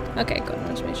stars! Okay, cool,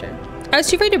 let's make sure. I was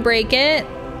too afraid to break it.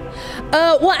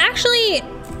 Well, actually,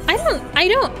 I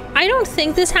don't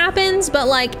think this happens, but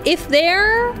like, if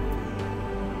there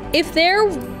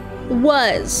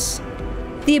was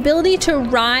the ability to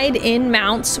ride in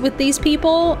mounts with these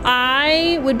people,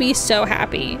 I would be so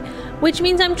happy. Which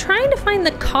means I'm trying to find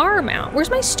the car mount. Where's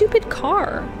my stupid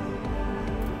car?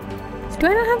 Do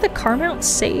I not have the car mount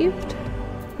saved?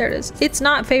 There it is. It's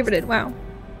not favorited, wow.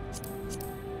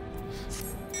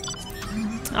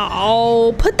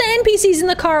 Oh, put the NPCs in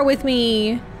the car with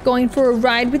me. Going for a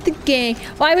ride with the gang.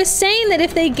 Well, I was saying that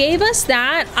if they gave us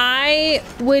that, I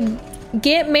would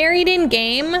get married in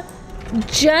game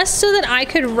just so that I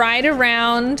could ride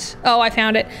around. Oh, I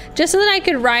found it. Just so that I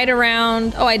could ride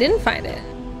around. Oh, I didn't find it.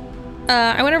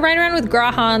 I want to ride around with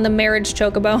Graha on the marriage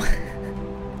chocobo.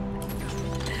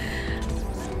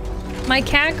 My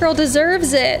cat girl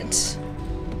deserves it.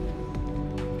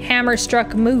 Hammer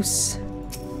struck moose.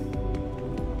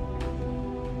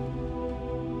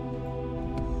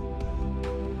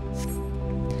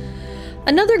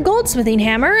 Another goldsmithing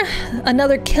hammer,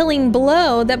 another killing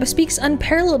blow that bespeaks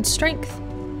unparalleled strength.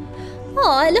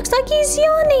 Oh, it looks like he's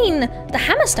yawning. The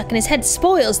hammer stuck in his head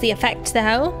spoils the effect,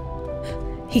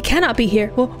 though. He cannot be here.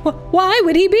 Why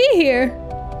would he be here?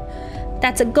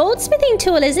 That's a goldsmithing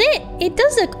tool, isn't it? It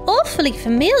does look awfully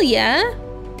familiar.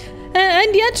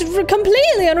 And yet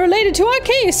completely unrelated to our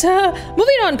case.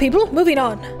 Moving on, people, moving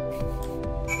on.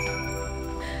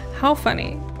 How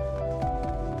funny.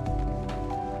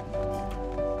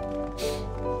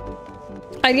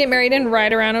 I'd get married and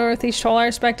ride around with each troll. I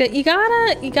respect it. You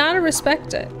gotta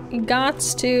respect it. You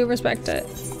gots to respect it.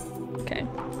 Okay.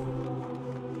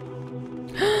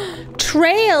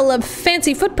 Trail of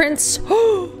fancy footprints.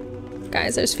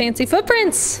 Guys, there's fancy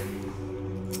footprints.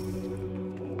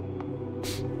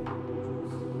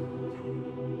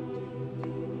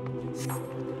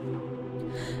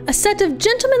 A set of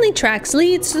gentlemanly tracks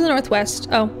leads to the northwest.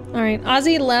 Oh, all right.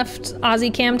 Ozzy left Ozzy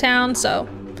Camtown, so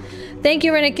thank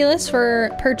you, Reniculus, for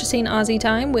purchasing Ozzy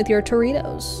time with your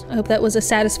Toritos. I hope that was a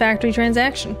satisfactory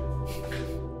transaction.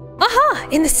 Aha!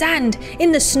 In the sand,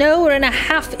 in the snow, or in a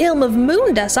half-ilm of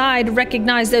moon dust, I'd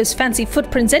recognize those fancy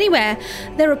footprints anywhere.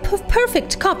 They're a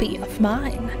perfect copy of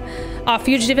mine. Our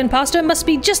fugitive imposter must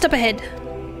be just up ahead.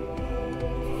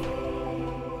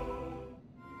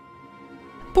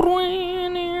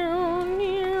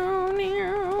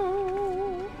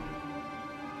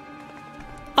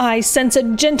 I sense a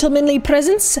gentlemanly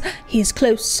presence. He is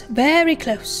close, very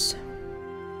close.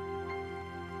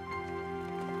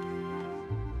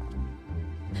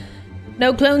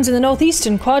 No clones in the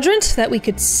northeastern quadrant that we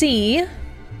could see.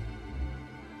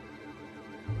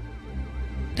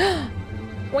 I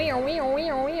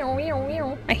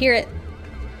hear it.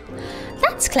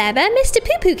 That's clever. Mr.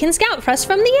 Poo-Poo can scout for us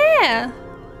from the air.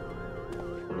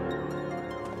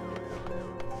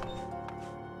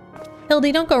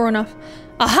 Hildy, don't go run off.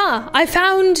 Aha! I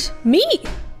found me!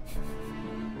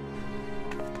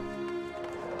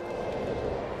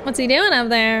 What's he doing up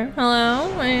there? Hello?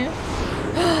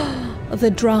 The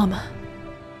drama.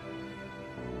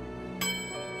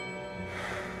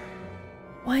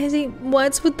 Why is he...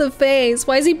 What's with the face?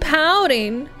 Why is he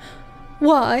pouting?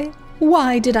 Why?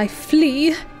 Why did I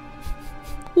flee?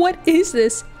 What is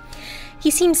this?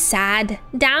 He seems sad,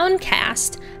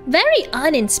 downcast, very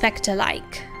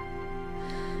un-inspector-like.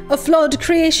 A flawed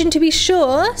creation, to be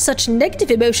sure. Such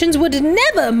negative emotions would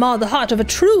never mar the heart of a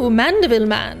true Mandeville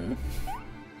man.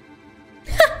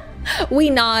 We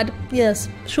nod. Yes,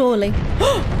 surely.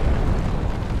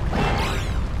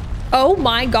 Oh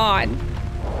my god.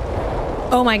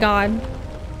 Oh my god.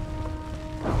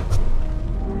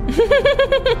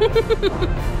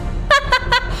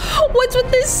 What's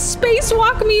with this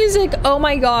spacewalk music? Oh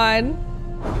my god.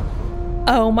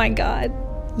 Oh my god.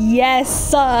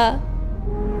 Yes.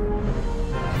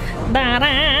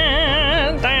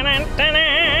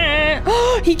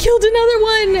 He killed another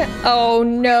one. Oh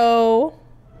no.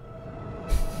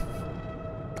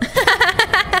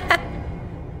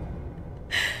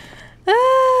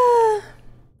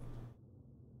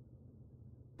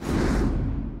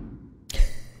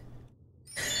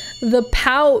 The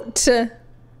pout.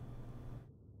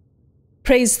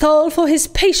 Praise Thal for his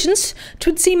patience.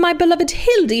 'Twould seem my beloved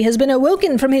Hildy has been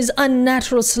awoken from his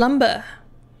unnatural slumber.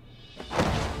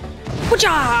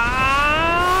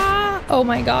 Oh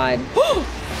my god.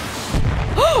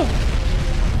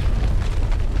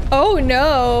 Oh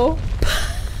no.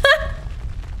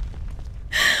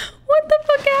 What the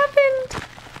fuck happened?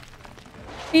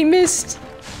 He missed.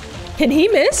 Can he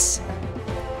miss?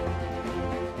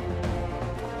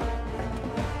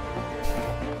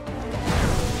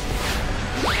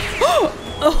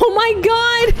 Oh my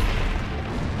god!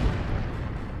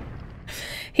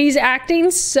 He's acting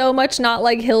so much not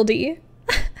like Hildy.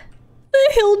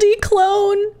 The Hildy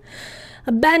clone.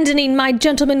 Abandoning my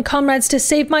gentleman comrades to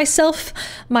save myself,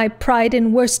 my pride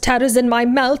in worse tatters than my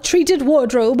maltreated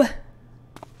wardrobe.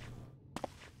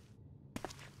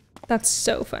 That's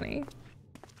so funny.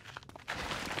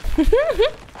 He's...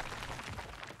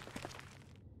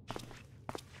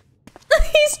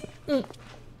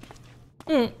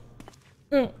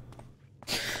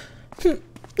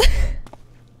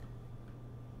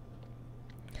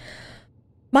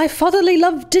 My fatherly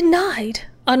love denied.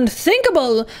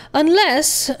 Unthinkable,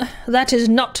 unless that is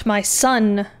not my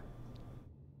son.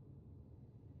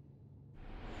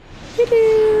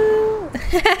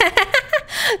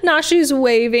 Nashu's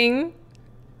waving.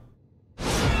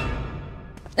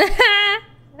 'Cause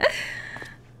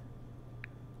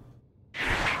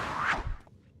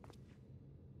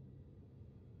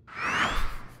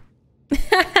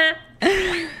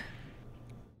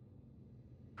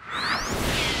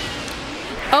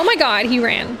Oh my god, he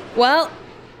ran. Well,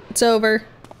 it's over.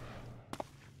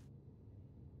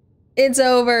 It's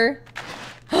over.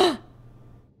 Oh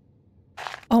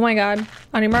my god.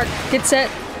 On your mark, get set.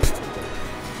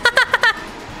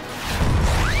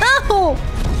 Oh!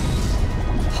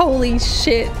 Holy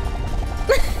shit.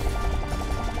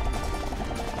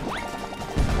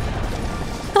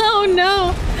 Oh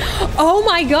no. Oh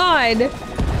my god.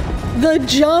 The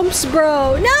jumps,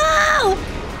 bro. No!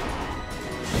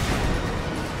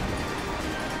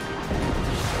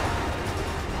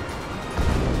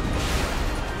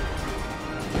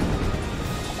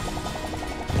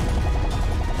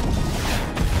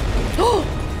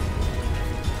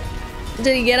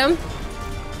 Did he get him?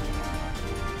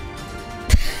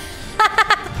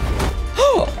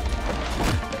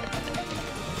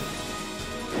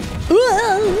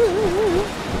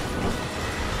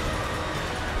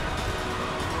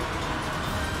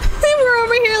 We're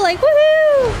over here like,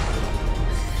 woohoo!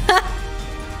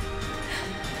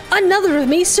 Another of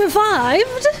me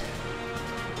survived.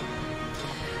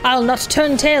 I'll not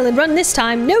turn tail and run this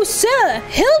time. No, sir!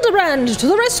 Hildibrand to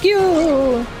the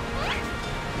rescue!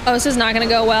 Oh, this is not gonna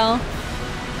go well.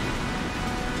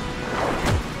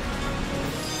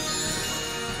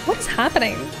 What is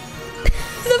happening?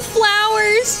 The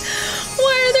flowers!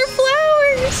 Why are there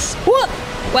flowers? Whoa!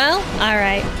 Well,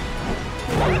 alright.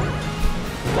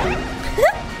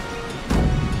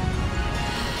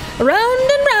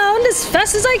 Round and round as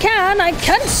fast as I can. I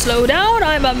can't slow down.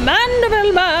 I'm a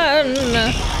Mandeville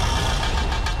man.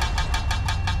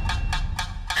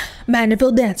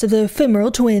 Mandeville dance of the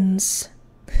ephemeral twins.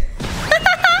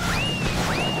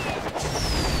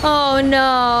 Oh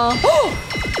no.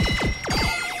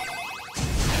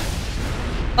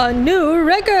 A new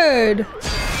record.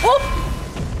 Oh.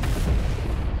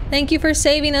 Thank you for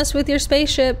saving us with your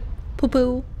spaceship, Poo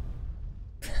Poo.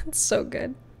 That's so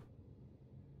good.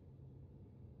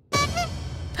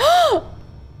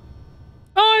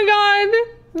 Oh my god,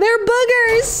 they're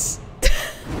boogers.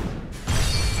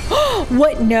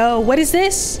 What? No, what is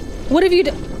this? What have you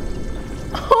done?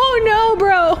 Oh no,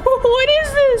 bro. What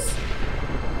is this?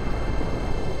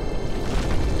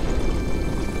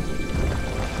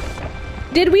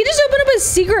 Did we just open up a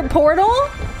secret portal?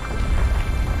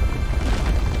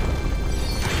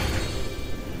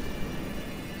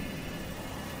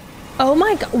 Oh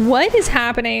my god, what is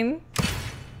happening?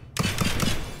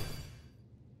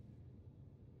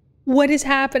 What is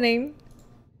happening?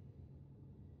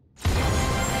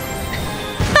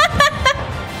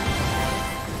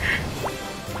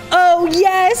 Oh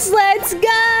yes, let's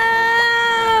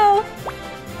go!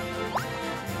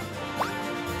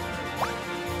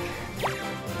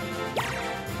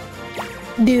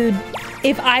 Dude,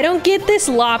 if I don't get this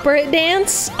Loperet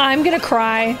dance, I'm gonna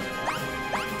cry.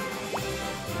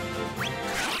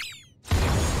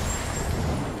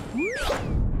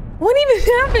 What even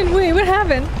happened? Wait, what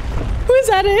happened? Was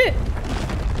that it?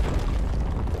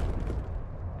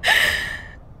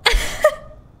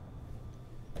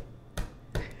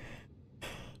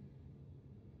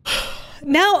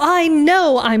 Now I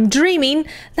know I'm dreaming.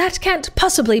 That can't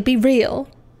possibly be real.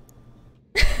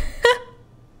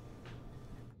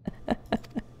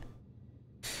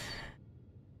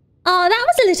 Oh, that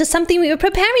was a little something we were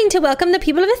preparing to welcome the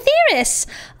people of Aetheris.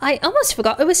 I almost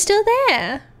forgot it was still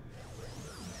there.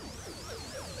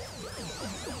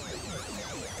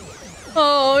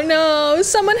 Oh no,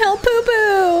 someone help Poo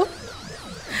Poo!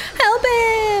 Help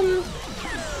him!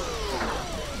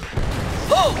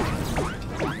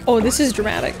 Oh, this is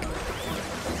dramatic.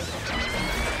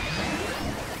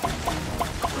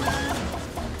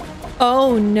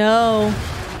 Oh no.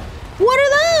 What are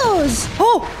those?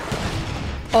 Oh!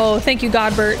 Oh, thank you,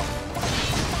 Godbert.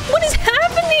 What is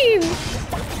happening?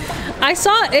 I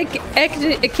saw I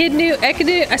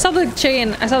saw the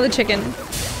chicken. I saw the chicken.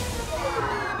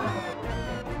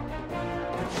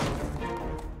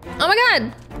 Oh my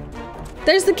god!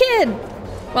 There's the kid!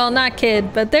 Well, not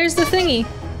kid, but there's the thingy.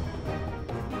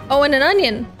 Oh, and an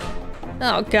onion.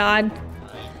 Oh god.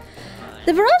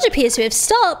 The barrage appears to have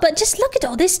stopped, but just look at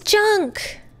all this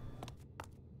junk.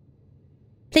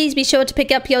 Please be sure to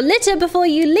pick up your litter before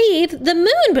you leave. The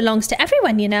moon belongs to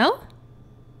everyone, you know.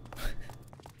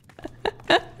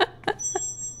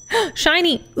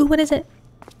 Shiny! Ooh, what is it?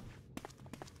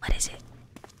 What is it?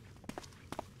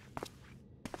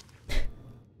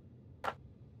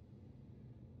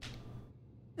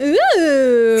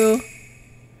 Ooh!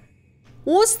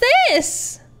 What's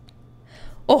this?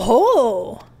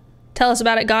 Oh-ho! Tell us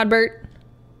about it, Godbert.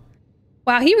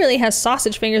 Wow, he really has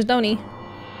sausage fingers, don't he?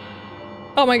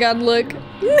 Oh my god, look.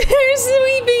 They're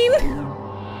sweeping!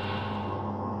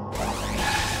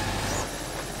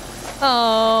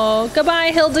 Oh,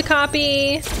 goodbye, Hilda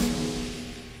copy.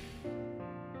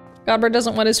 Godbert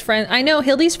doesn't want his friend. I know,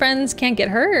 Hildy's friends can't get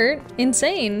hurt.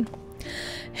 Insane.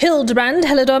 Hildibrand,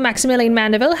 Helidor, Maximilian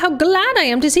Mandeville, how glad I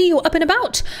am to see you up and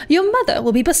about. Your mother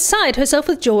will be beside herself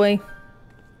with joy.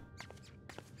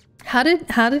 How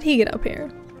did he get up here?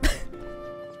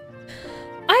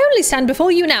 I only stand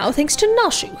before you now thanks to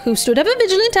Nashu, who stood ever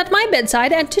vigilant at my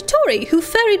bedside, and to Tori, who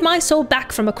ferried my soul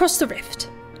back from across the rift.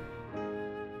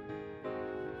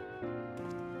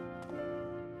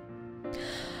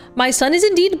 My son is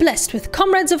indeed blessed with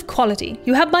comrades of quality.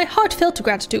 You have my heartfelt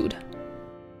gratitude.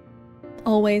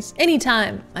 Always,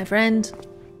 anytime, my friend.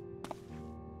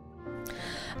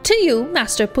 To you,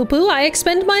 Master Poo-Poo, I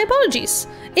expend my apologies.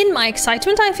 In my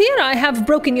excitement, I fear I have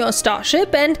broken your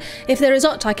starship, and if there is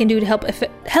aught I can do to help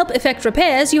effect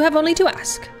repairs, you have only to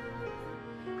ask.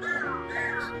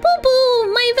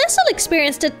 Poo-Poo, my vessel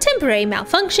experienced a temporary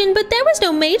malfunction, but there was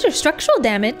no major structural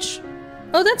damage.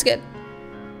 Oh, that's good.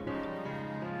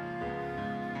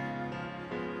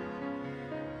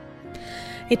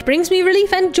 It brings me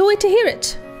relief and joy to hear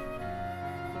it.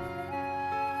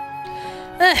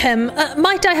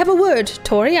 Might I have a word,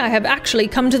 Tori? I have actually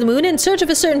come to the moon in search of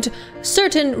a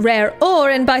certain rare ore,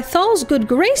 and by Thal's good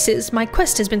graces, my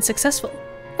quest has been successful.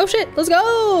 Oh shit, let's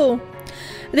go!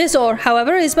 This ore,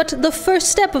 however, is but the first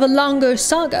step of a longer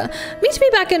saga. Meet me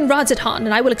back in Radz-at-Han,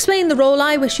 and I will explain the role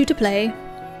I wish you to play.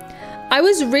 I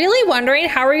was really wondering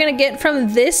how we're gonna get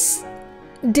from this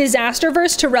disaster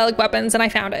verse to relic weapons, and I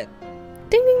found it.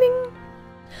 Ding ding ding.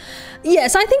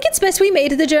 Yes, I think it's best we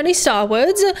made the journey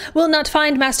starwards. We'll not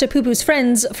find Master Poo-Poo's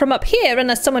friends from up here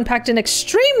unless someone packed an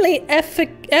extremely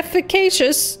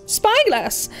efficacious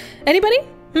spyglass. Anybody?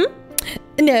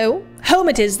 No. Home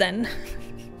it is then.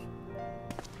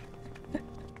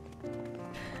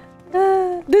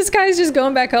 This guy's just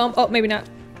going back home. Oh, maybe not.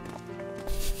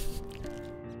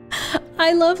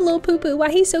 I love Lil Poo-Poo. Why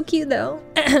he's so cute though.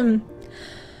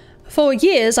 For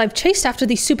years, I've chased after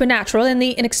the supernatural and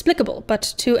the inexplicable,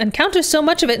 but to encounter so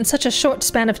much of it in such a short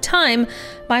span of time,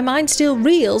 my mind still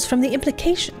reels from the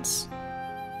implications.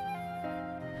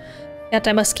 Yet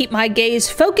I must keep my gaze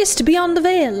focused beyond the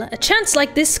veil. A chance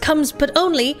like this comes but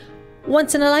only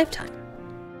once in a lifetime.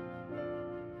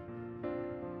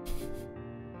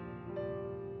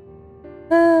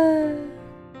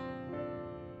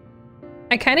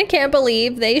 I kind of can't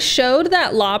believe they showed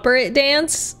that Lopperit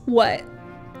dance, what?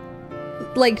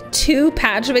 Like 2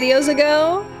 patch videos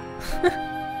ago?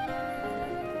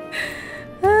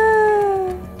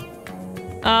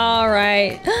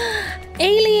 Alright.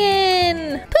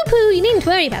 Alien! Poo-Poo, you needn't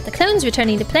worry about the clones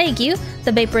returning to plague you.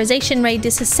 The vaporization ray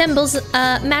disassembles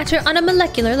matter on a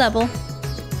molecular level.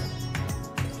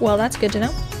 Well, that's good to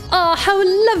know. Oh, how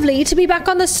lovely to be back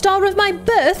on the star of my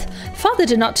birth. Father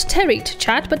did not tarry to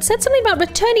chat, but said something about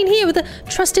returning here with a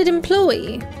trusted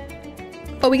employee.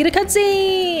 Oh, we get a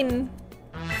cutscene!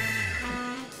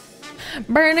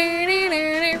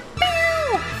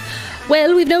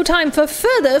 Well, we've no time for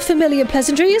further familiar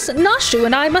pleasantries. Nashu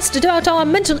and I must devote our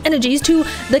mental energies to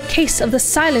the case of the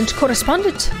silent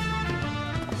correspondent.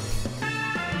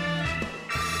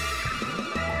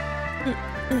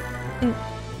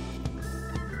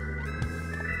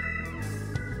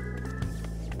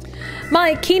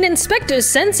 My keen inspector's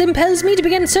sense impels me to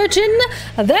begin searching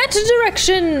that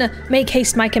direction. Make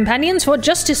haste, my companions, for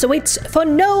justice awaits for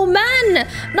no man,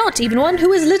 not even one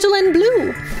who is little and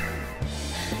blue.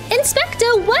 Inspector,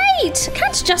 wait!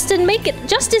 Can't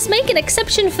justice make an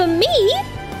exception for me?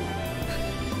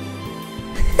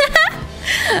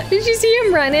 Did you see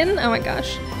him running? Oh my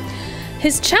gosh.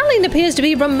 His channeling appears to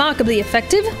be remarkably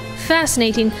effective.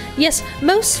 Fascinating. Yes,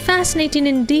 most fascinating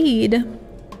indeed.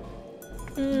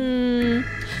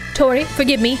 Tori,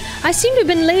 forgive me. I seem to have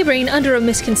been laboring under a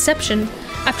misconception.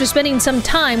 After spending some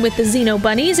time with the Xeno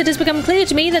bunnies, it has become clear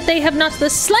to me that they have not the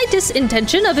slightest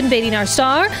intention of invading our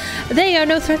star. They are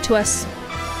no threat to us.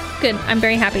 Good. I'm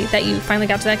very happy that you finally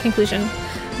got to that conclusion.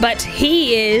 But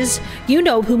he is, you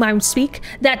know of whom I speak,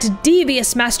 that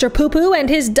devious Master Poo-Poo and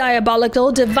his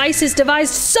diabolical devices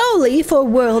devised solely for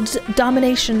world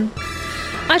domination.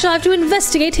 I shall have to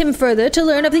investigate him further to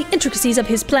learn of the intricacies of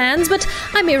his plans, but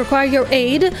I may require your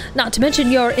aid, not to mention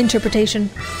your interpretation.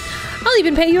 I'll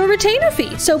even pay you a retainer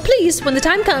fee, so please, when the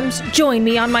time comes, join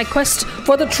me on my quest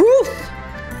for the truth.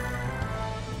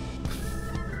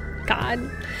 God,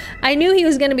 I knew he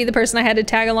was going to be the person I had to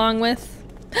tag along with.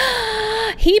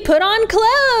 He put on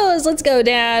clothes! Let's go,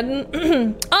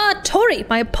 Dad. Tori,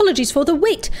 my apologies for the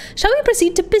wait. Shall we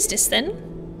proceed to business, then?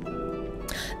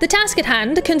 The task at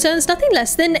hand concerns nothing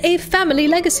less than a family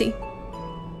legacy.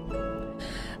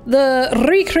 the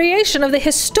recreation of the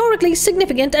historically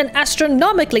significant and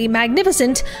astronomically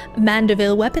magnificent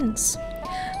Manderville weapons.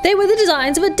 They were the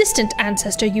designs of a distant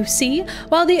ancestor, you see.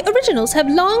 While the originals have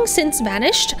long since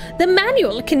vanished, the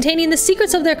manual containing the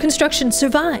secrets of their construction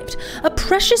survived, a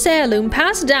precious heirloom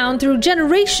passed down through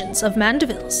generations of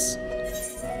Mandervilles.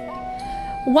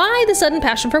 Why the sudden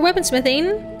passion for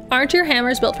weaponsmithing? Aren't your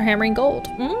hammers built for hammering gold?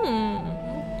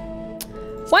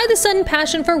 Why the sudden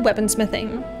passion for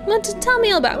weaponsmithing? Well, tell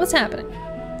me all about what's happening.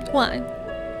 Why?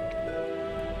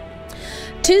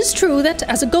 'Tis true that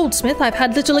as a goldsmith I've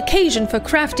had little occasion for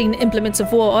crafting implements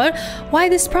of war. Why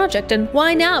this project and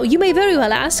why now? You may very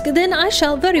well ask, then I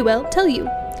shall very well tell you.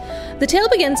 The tale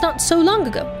begins not so long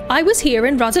ago. I was here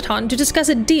in Rosaton to discuss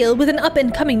a deal with an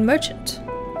up-and-coming merchant.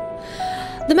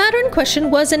 The matter in question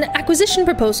was an acquisition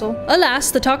proposal. Alas,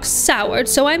 the talk soured,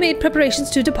 so I made preparations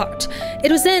to depart.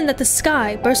 It was then that the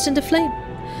sky burst into flame.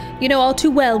 You know all too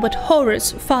well what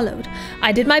horrors followed.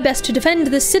 I did my best to defend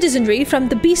the citizenry from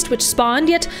the beast which spawned,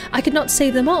 yet I could not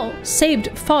save them all.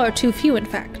 Saved far too few, in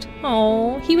fact.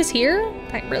 Oh, he was here?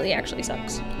 That really actually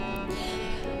sucks.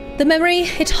 The memory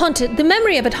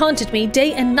of it haunted me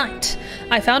day and night.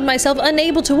 I found myself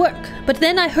unable to work, but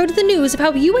then I heard the news of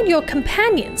how you and your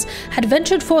companions had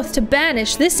ventured forth to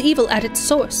banish this evil at its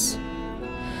source.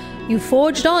 You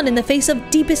forged on in the face of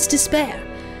deepest despair,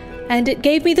 and it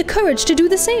gave me the courage to do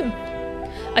the same.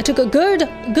 I took a good,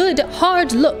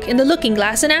 hard look in the looking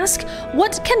glass and asked,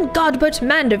 what can Godbert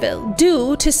Manderville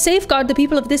do to safeguard the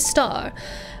people of this star?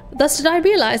 Thus did I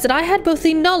realize that I had both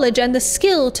the knowledge and the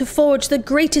skill to forge the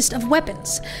greatest of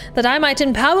weapons, that I might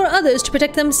empower others to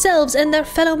protect themselves and their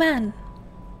fellow man.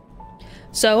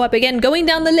 So I began going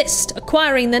down the list,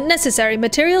 acquiring the necessary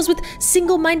materials with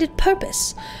single-minded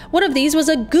purpose. One of these was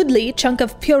a goodly chunk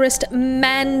of purest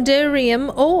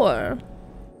mandarium ore.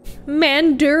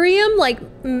 Mandarium? Like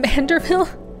Manderville?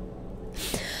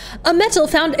 A metal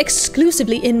found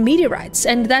exclusively in meteorites,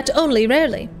 and that only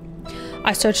rarely.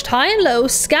 I searched high and low,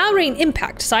 scouring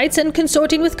impact sites and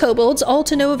consorting with kobolds, all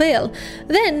to no avail.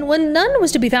 Then, when none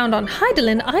was to be found on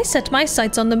Hydaelyn, I set my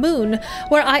sights on the moon,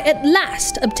 where I at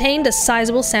last obtained a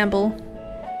sizable sample.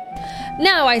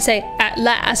 Now I say at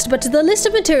last, but the list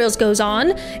of materials goes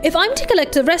on. If I'm to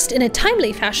collect the rest in a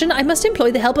timely fashion, I must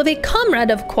employ the help of a comrade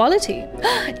of quality.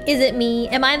 Is it me?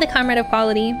 Am I the comrade of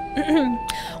quality?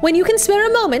 When you can spare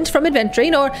a moment from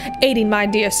adventuring or aiding my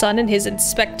dear son in his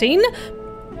inspecting,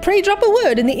 pray drop a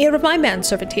word in the ear of my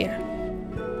manservant here.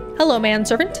 Hello,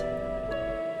 manservant.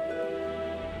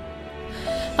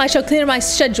 I shall clear my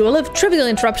schedule of trivial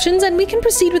interruptions and we can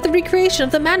proceed with the recreation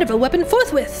of the Manderville weapon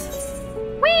forthwith.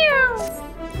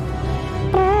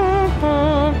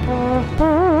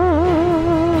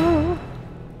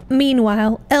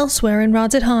 Meanwhile, elsewhere in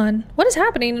Rosaton. What is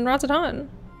happening in Rosaton?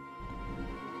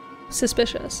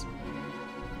 Suspicious.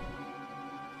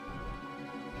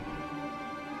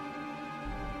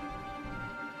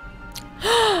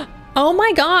 Oh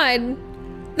my god.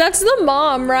 That's the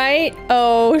mom, right?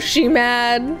 Oh, she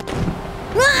mad.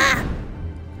 Ah!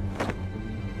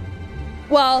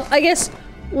 Well, I guess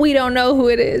we don't know who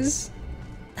it is.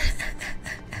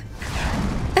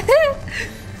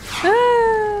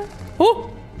 Ah.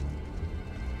 Oh!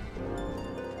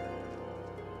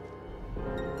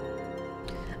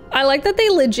 I like that they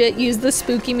legit use the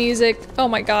spooky music. Oh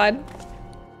my god.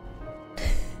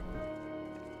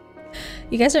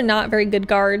 You guys are not very good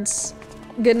guards.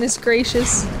 Goodness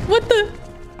gracious. What the?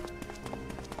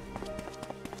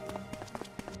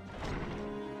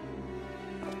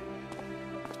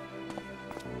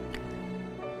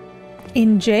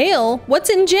 In jail? What's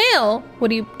in jail? What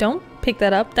do you- don't pick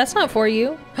that up. That's not for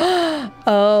you.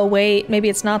 Oh wait, maybe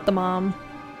it's not the mom.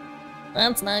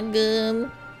 That's not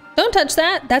good. Don't touch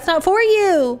that. That's not for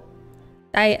you.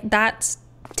 That's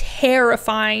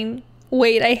terrifying.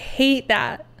 Wait, I hate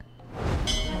that.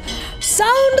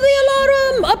 Sound the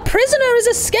alarm! A prisoner is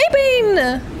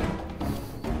escaping!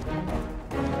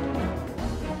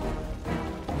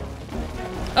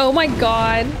 Oh my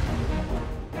god.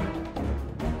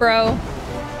 Bro,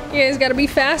 you guys gotta be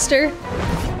faster.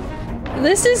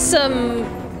 This is some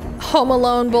Home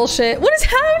Alone bullshit. What is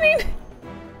happening?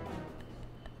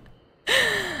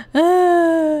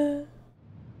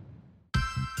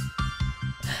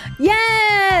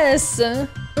 Yes!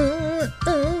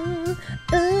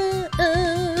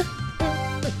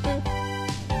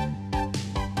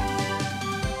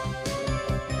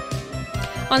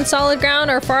 On solid ground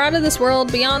or far out of this world,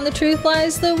 beyond the truth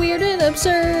lies the weird and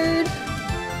absurd.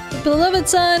 Beloved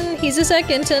son, he's a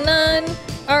second to none.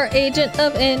 Our agent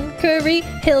of inquiry,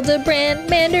 Hildibrand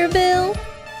Manderville.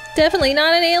 Definitely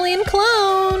not an alien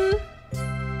clone.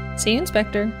 See you,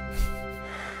 Inspector.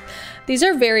 These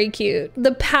are very cute.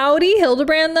 The pouty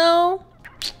Hildibrand though.